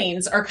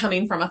feelings are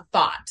coming from a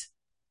thought.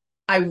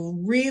 I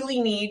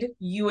really need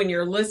you and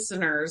your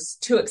listeners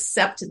to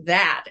accept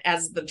that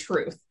as the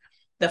truth.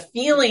 The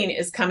feeling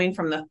is coming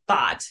from the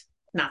thought,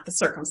 not the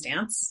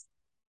circumstance.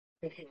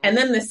 And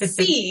then the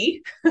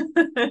C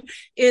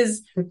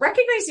is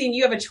recognizing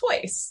you have a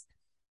choice.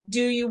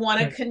 Do you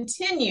want to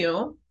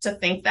continue to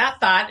think that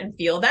thought and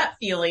feel that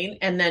feeling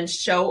and then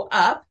show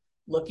up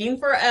looking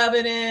for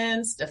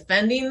evidence,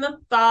 defending the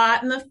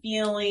thought and the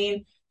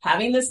feeling,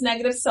 having this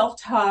negative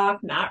self-talk,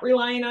 not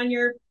relying on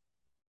your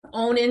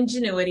own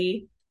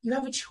ingenuity? You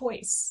have a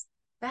choice.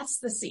 That's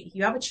the C.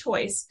 You have a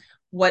choice.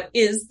 What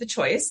is the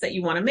choice that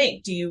you want to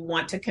make? Do you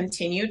want to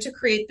continue to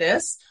create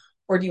this,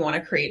 or do you want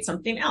to create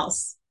something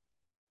else?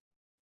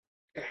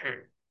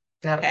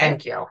 No, Okay.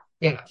 thank you.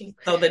 Yeah.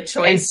 So the And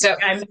choice, so,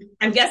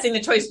 I'm guessing the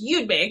choice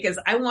you'd make is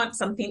I want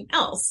something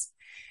else.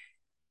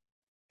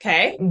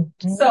 Okay.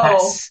 So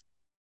yes.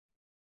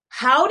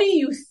 how do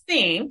you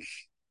think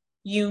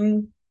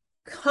you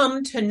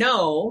come to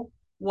know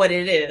what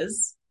it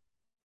is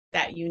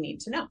that you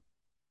need to know?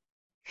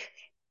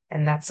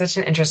 And that's such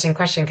an interesting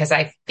question because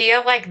I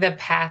feel like the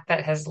path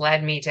that has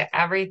led me to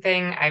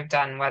everything I've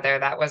done, whether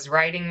that was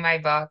writing my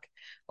book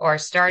or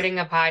starting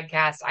a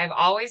podcast, I've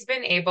always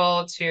been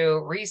able to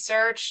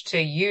research, to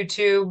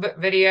YouTube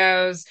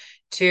videos,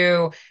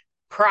 to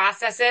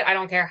process it. I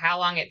don't care how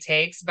long it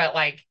takes, but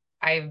like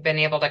I've been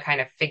able to kind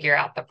of figure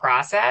out the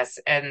process.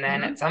 And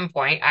then at Mm-hmm. some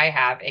point, I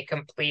have a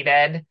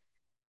completed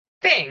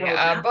thing, a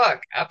Roadmap.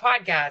 book, a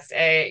podcast,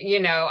 I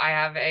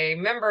have a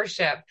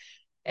membership.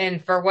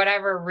 And for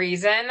whatever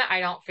reason, I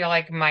don't feel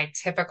like my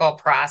typical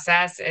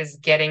process is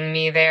getting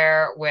me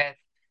there with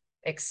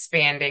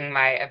expanding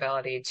my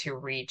ability to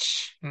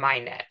reach my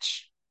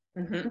niche.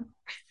 Mm-hmm.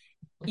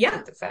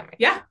 Yeah. Does that make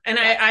Yeah. And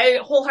Yeah. I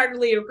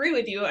wholeheartedly agree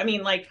with you. I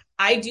mean, like,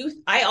 I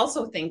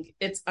also think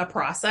it's a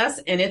process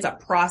and it's a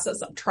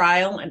process of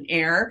trial and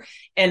error.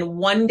 And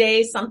one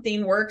day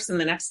something works and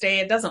the next day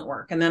it doesn't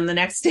work. And then the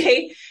next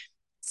day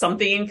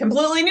something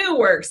completely new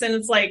works. And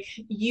it's like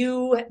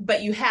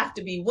but you have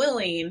to be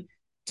willing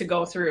to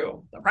go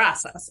through the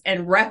process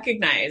and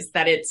recognize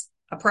that it's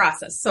a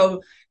process.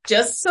 So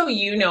just so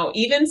you know,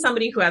 even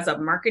somebody who has a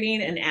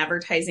marketing and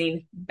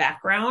advertising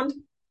background,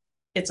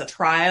 it's a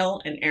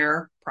trial and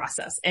error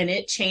process and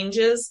it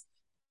changes,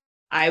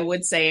 I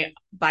would say,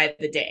 by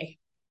the day.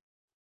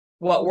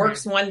 What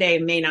works one day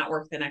may not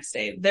work the next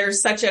day.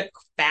 There's such a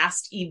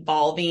fast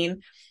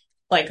evolving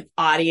like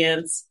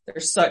audience.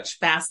 There's such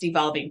fast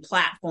evolving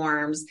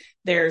platforms.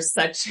 There's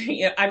such,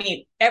 I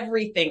mean,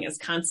 everything is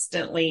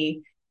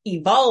constantly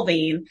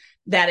evolving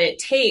that it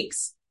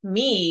takes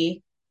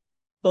me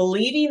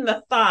believing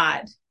the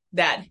thought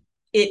that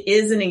it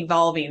is an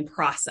evolving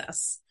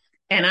process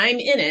and I'm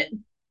in it.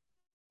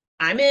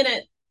 I'm in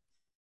it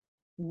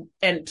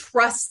and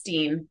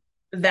trusting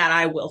that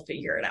I will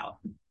figure it out,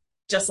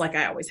 just like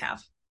I always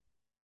have.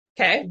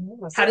 Okay.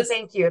 How So does,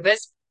 thank you.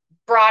 This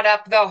brought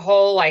up the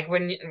whole, like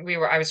when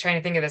I was trying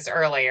to think of this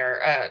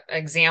earlier,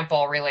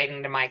 example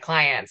relating to my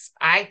clients.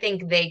 I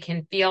think they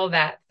can feel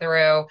that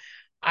through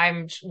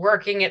I'm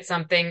working at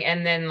something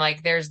and then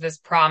like there's this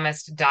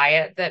promised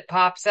diet that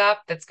pops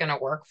up that's going to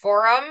work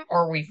for them,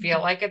 or we feel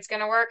like it's going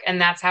to work. And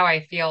that's how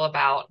I feel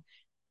about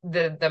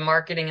the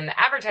marketing and the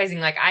advertising.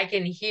 Like I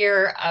can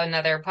hear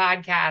another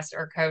podcast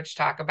or coach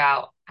talk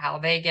about how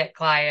they get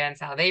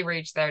clients, how they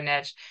reach their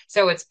niche.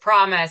 So it's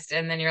promised,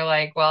 and then you're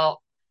like,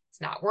 well,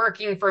 it's not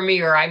working for me,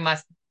 or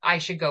I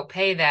should go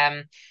pay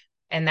them.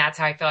 And that's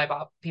how I feel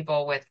about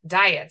people with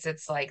diets.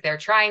 It's like they're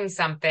trying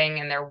something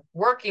and they're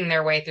working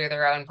their way through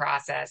their own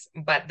process,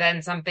 but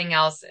then something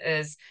else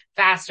is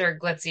faster,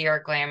 glitzier,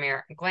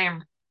 more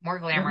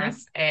mm-hmm.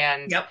 glamorous,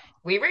 and Yep.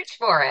 we reach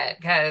for it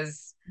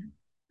because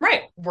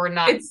Right. we're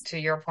not, It's to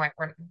your point,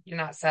 we're you're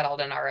not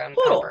settled in our own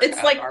total. comfort It's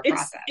of like, our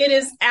process. it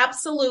is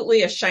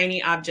absolutely a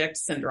shiny object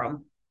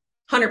syndrome.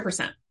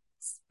 100%.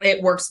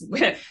 It works.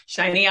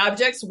 Shiny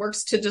objects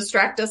works to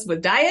distract us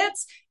with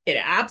diets. It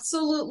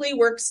absolutely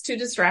works to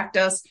distract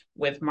us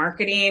with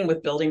marketing,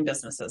 with building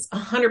businesses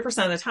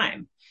 100% of the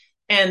time.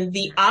 And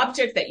the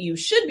object that you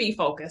should be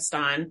focused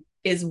on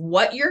is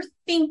what you're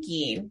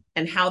thinking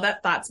and how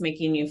that thought's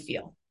making you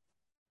feel.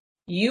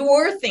 You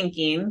were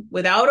thinking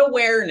without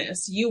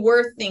awareness, you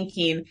were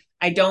thinking,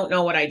 I don't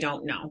know what I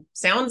don't know.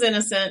 Sounds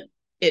innocent.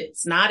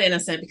 It's not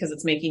innocent because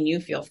it's making you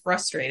feel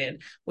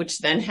frustrated, which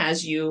then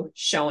has you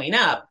showing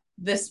up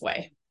this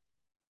way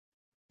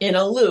in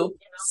a loop,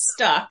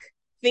 stuck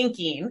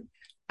thinking,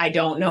 I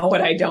don't know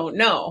what I don't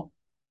know.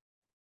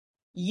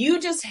 You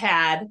just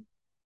had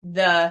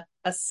a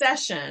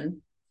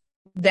session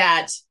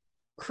that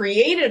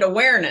created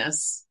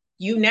awareness.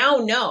 You now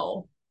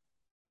know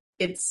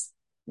it's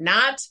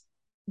not,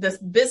 the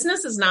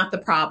business is not the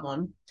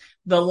problem.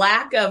 The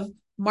lack of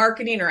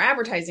marketing or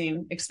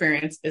advertising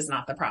experience is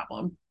not the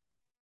problem.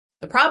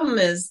 The problem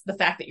is the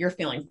fact that you're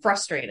feeling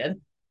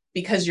frustrated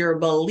because you're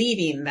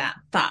believing that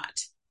thought.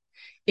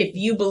 If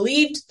you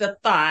believed the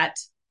thought,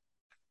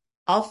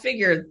 I'll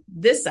figure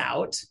this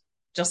out,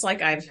 just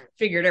like I've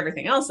figured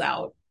everything else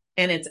out,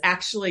 and it's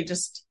actually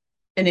just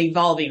an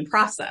evolving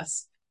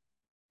process.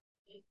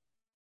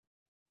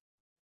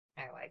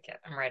 I like it.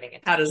 I'm writing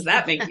it How down. does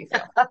that make you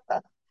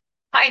feel?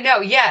 I know,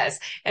 yes.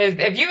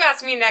 If you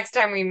ask me next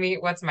time we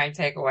meet, what's my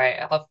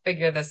takeaway? I'll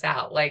figure this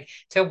out. Like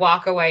to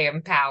walk away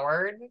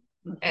empowered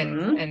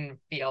Mm-hmm. and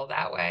feel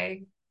that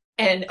way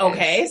And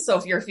okay, so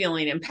if you're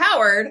feeling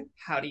empowered,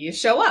 how do you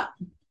show up?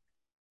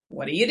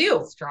 What do you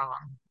do? strong.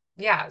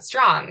 Yeah,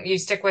 strong. You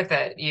stick with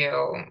it. You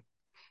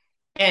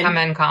come And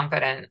in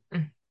confident.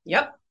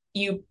 yep,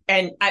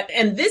 and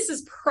this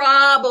is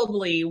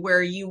probably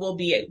where you will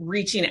be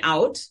reaching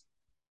out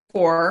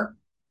for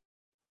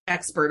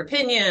expert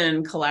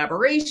opinion,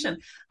 collaboration.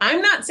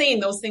 I'm not saying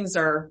those things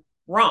are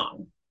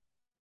wrong,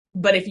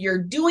 but if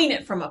you're doing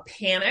it from a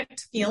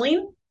panicked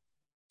feeling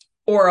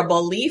or a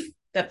belief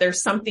that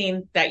there's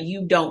something that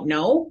you don't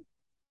know,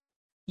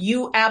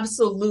 you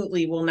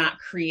absolutely will not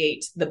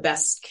create the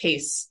best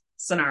case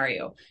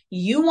scenario.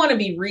 You want to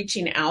be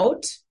reaching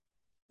out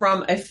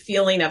from a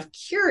feeling of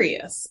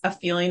curious, a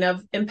feeling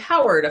of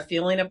empowered, a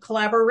feeling of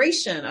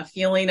collaboration, a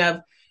feeling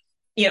of,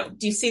 do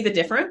you see the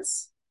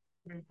difference?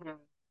 Mm-hmm.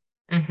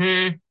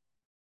 Mm-hmm.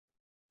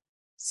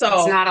 So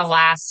it's not a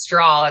last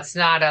straw. It's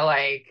not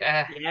a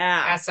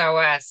yeah,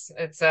 SOS.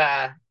 It's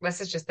this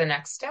is just the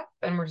next step,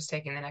 and we're just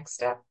taking the next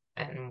step,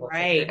 and we'll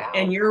figure it right. out.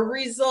 And your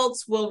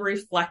results will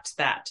reflect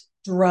that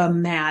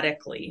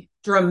dramatically.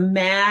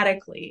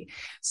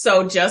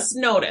 So just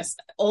notice,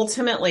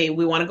 ultimately,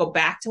 we want to go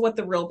back to what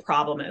the real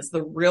problem is.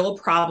 The real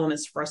problem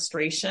is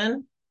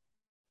frustration.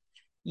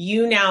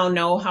 You now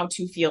know how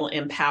to feel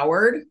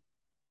empowered.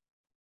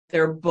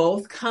 They're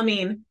both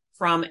coming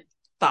from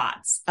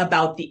thoughts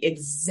about the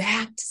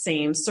exact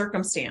same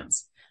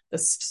circumstance. The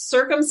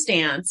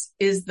circumstance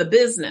is the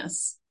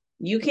business.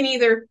 You can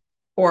either,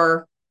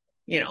 or,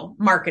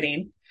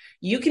 marketing,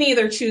 you can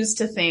either choose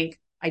to think,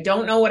 I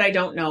don't know what I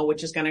don't know,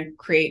 which is going to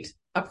create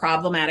a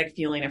problematic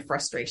feeling of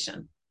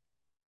frustration.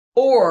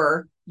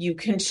 Or you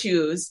can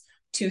choose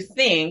to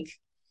think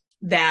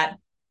that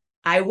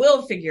I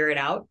will figure it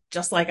out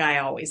just like I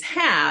always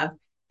have.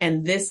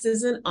 And this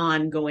is an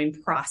ongoing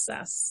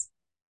process,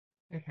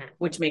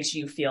 which makes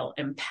you feel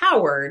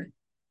empowered,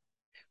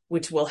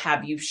 which will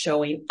have you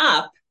showing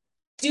up,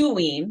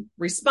 doing,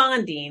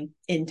 responding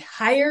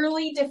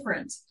entirely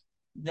different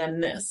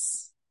than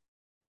this.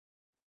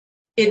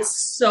 It's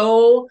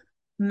so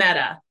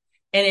meta.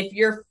 And if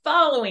you're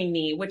following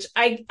me, which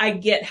I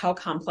get how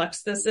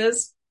complex this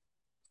is,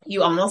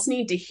 you almost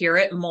need to hear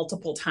it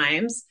multiple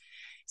times.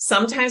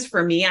 Sometimes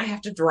for me, I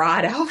have to draw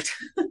it out.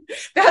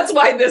 That's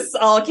why this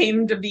all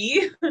came to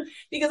be,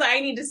 because I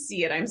need to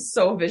see it. I'm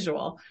so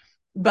visual.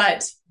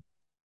 But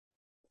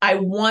I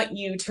want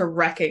you to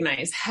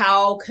recognize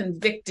how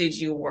convicted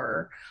you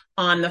were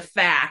on the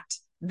fact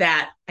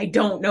that I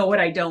don't know what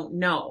I don't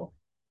know.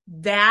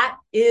 That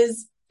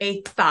is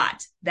a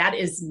thought. That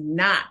is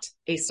not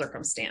a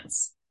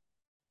circumstance.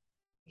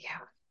 Yeah.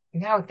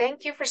 No,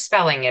 thank you for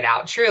spelling it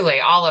out. Truly,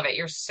 all of it.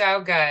 You're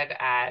so good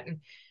at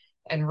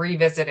and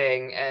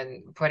revisiting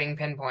and putting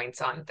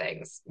pinpoints on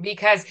things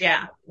because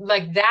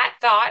like that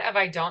thought of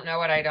I don't know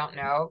what I don't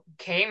know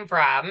came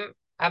from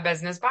a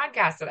business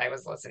podcast that I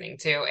was listening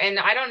to. And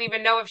I don't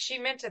even know if she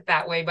meant it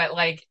that way, but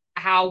like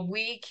how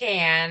we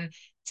can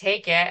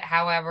take it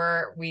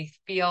however we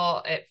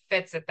feel it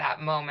fits at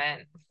that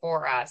moment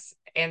for us.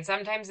 And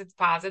sometimes it's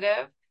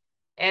positive,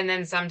 and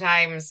then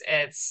sometimes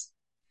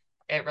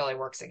it really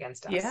works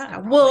against us. Yeah.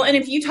 Well, and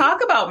if you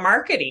talk about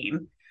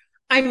marketing,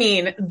 I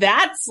mean,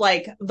 that's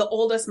like the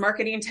oldest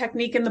marketing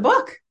technique in the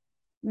book,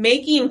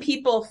 making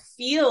people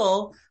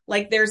feel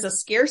like there's a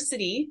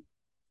scarcity,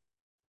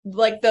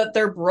 like that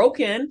they're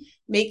broken,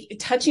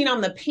 touching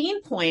on the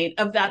pain point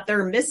of that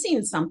they're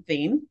missing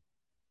something,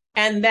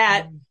 and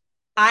that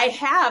I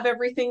have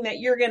everything that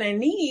you're going to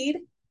need.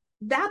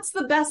 That's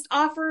the best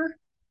offer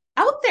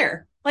out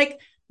there. Like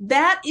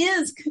that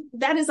is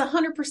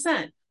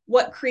 100%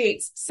 what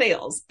creates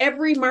sales.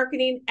 Every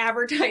marketing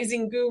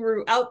advertising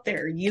guru out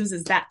there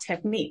uses that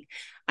technique.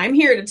 I'm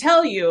here to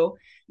tell you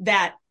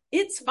that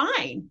it's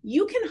fine.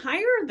 You can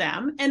hire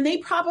them and they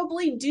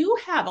probably do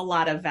have a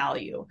lot of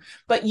value,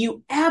 but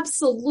you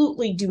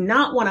absolutely do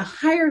not want to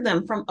hire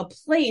them from a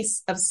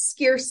place of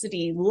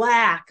scarcity,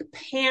 lack,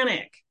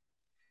 panic,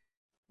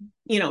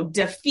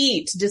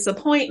 defeat,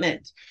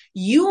 disappointment.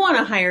 You want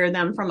to hire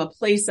them from a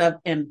place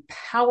of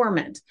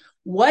empowerment.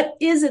 What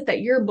is it that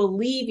you're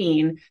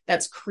believing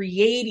that's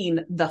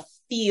creating the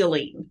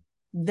feeling?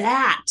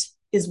 That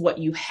is what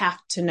you have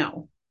to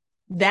know.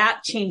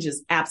 That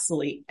changes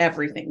absolutely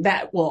everything.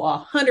 That will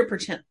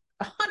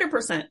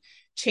 100%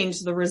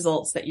 change the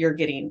results that you're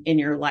getting in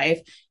your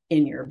life,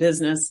 in your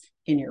business,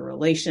 in your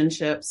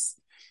relationships.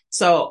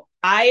 So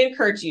I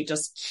encourage you,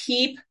 just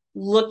keep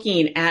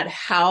looking at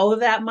how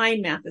that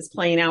mind map is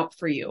playing out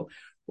for you.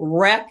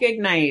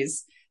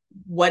 Recognize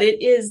what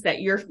it is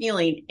that you're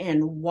feeling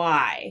and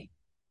why.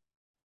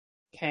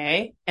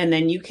 Okay. And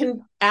then you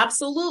can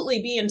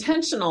absolutely be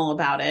intentional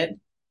about it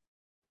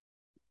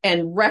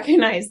and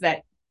recognize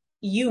that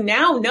you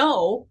now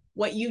know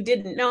what you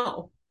didn't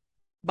know.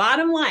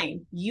 Bottom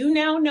line, you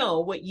now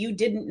know what you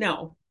didn't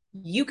know.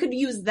 You could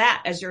use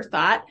that as your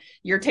thought,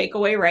 your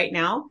takeaway right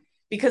now,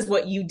 because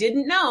what you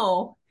didn't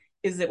know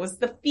is it was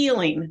the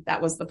feeling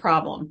that was the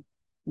problem,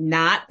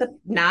 not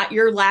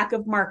your lack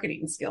of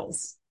marketing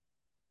skills.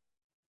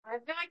 I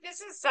feel like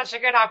this is such a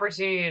good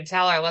opportunity to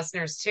tell our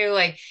listeners too.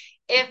 Like,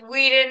 if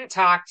we didn't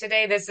talk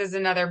today, this is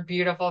another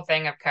beautiful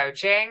thing of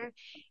coaching,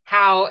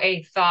 how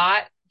a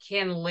thought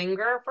can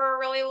linger for a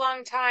really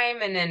long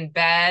time and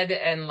embed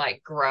and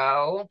like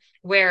grow,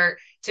 where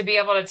to be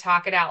able to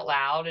talk it out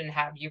loud and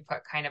have you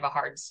put kind of a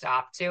hard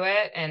stop to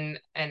it and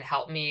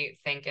help me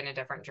think in a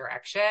different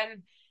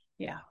direction.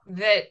 Yeah.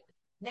 That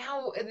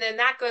now, and then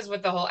that goes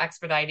with the whole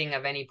expediting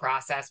of any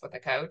process with a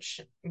coach,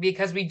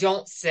 because we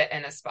don't sit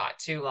in a spot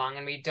too long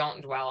and we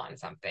don't dwell on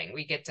something.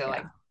 We get to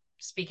like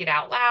speak it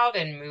out loud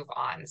and move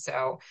on.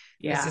 So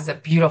this is a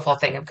beautiful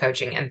thing of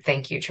coaching. And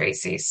thank you,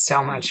 Tracy,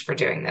 so much for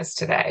doing this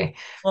today.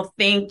 Well,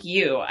 thank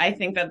you. I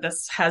think that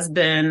this has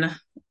been,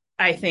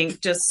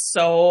 just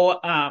so,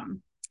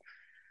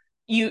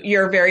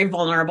 you're very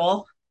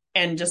vulnerable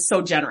and just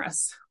so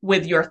generous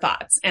with your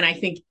thoughts. And I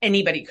think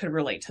anybody could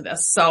relate to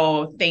this.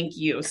 So thank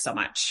you so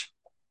much.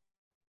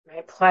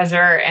 My pleasure.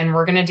 And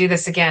we're going to do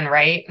this again,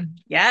 right?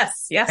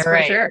 Yes, All for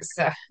right. sure.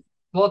 So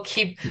we'll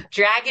keep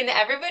dragging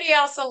everybody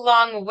else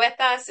along with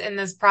us in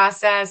this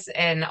process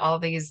and all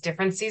these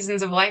different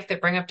seasons of life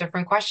that bring up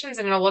different questions,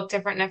 and it'll look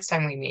different next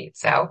time we meet.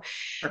 So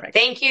perfect.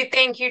 Thank you.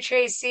 Thank you,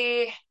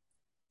 Tracy.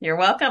 You're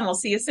welcome. We'll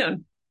see you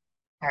soon.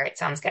 All right.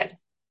 Sounds good.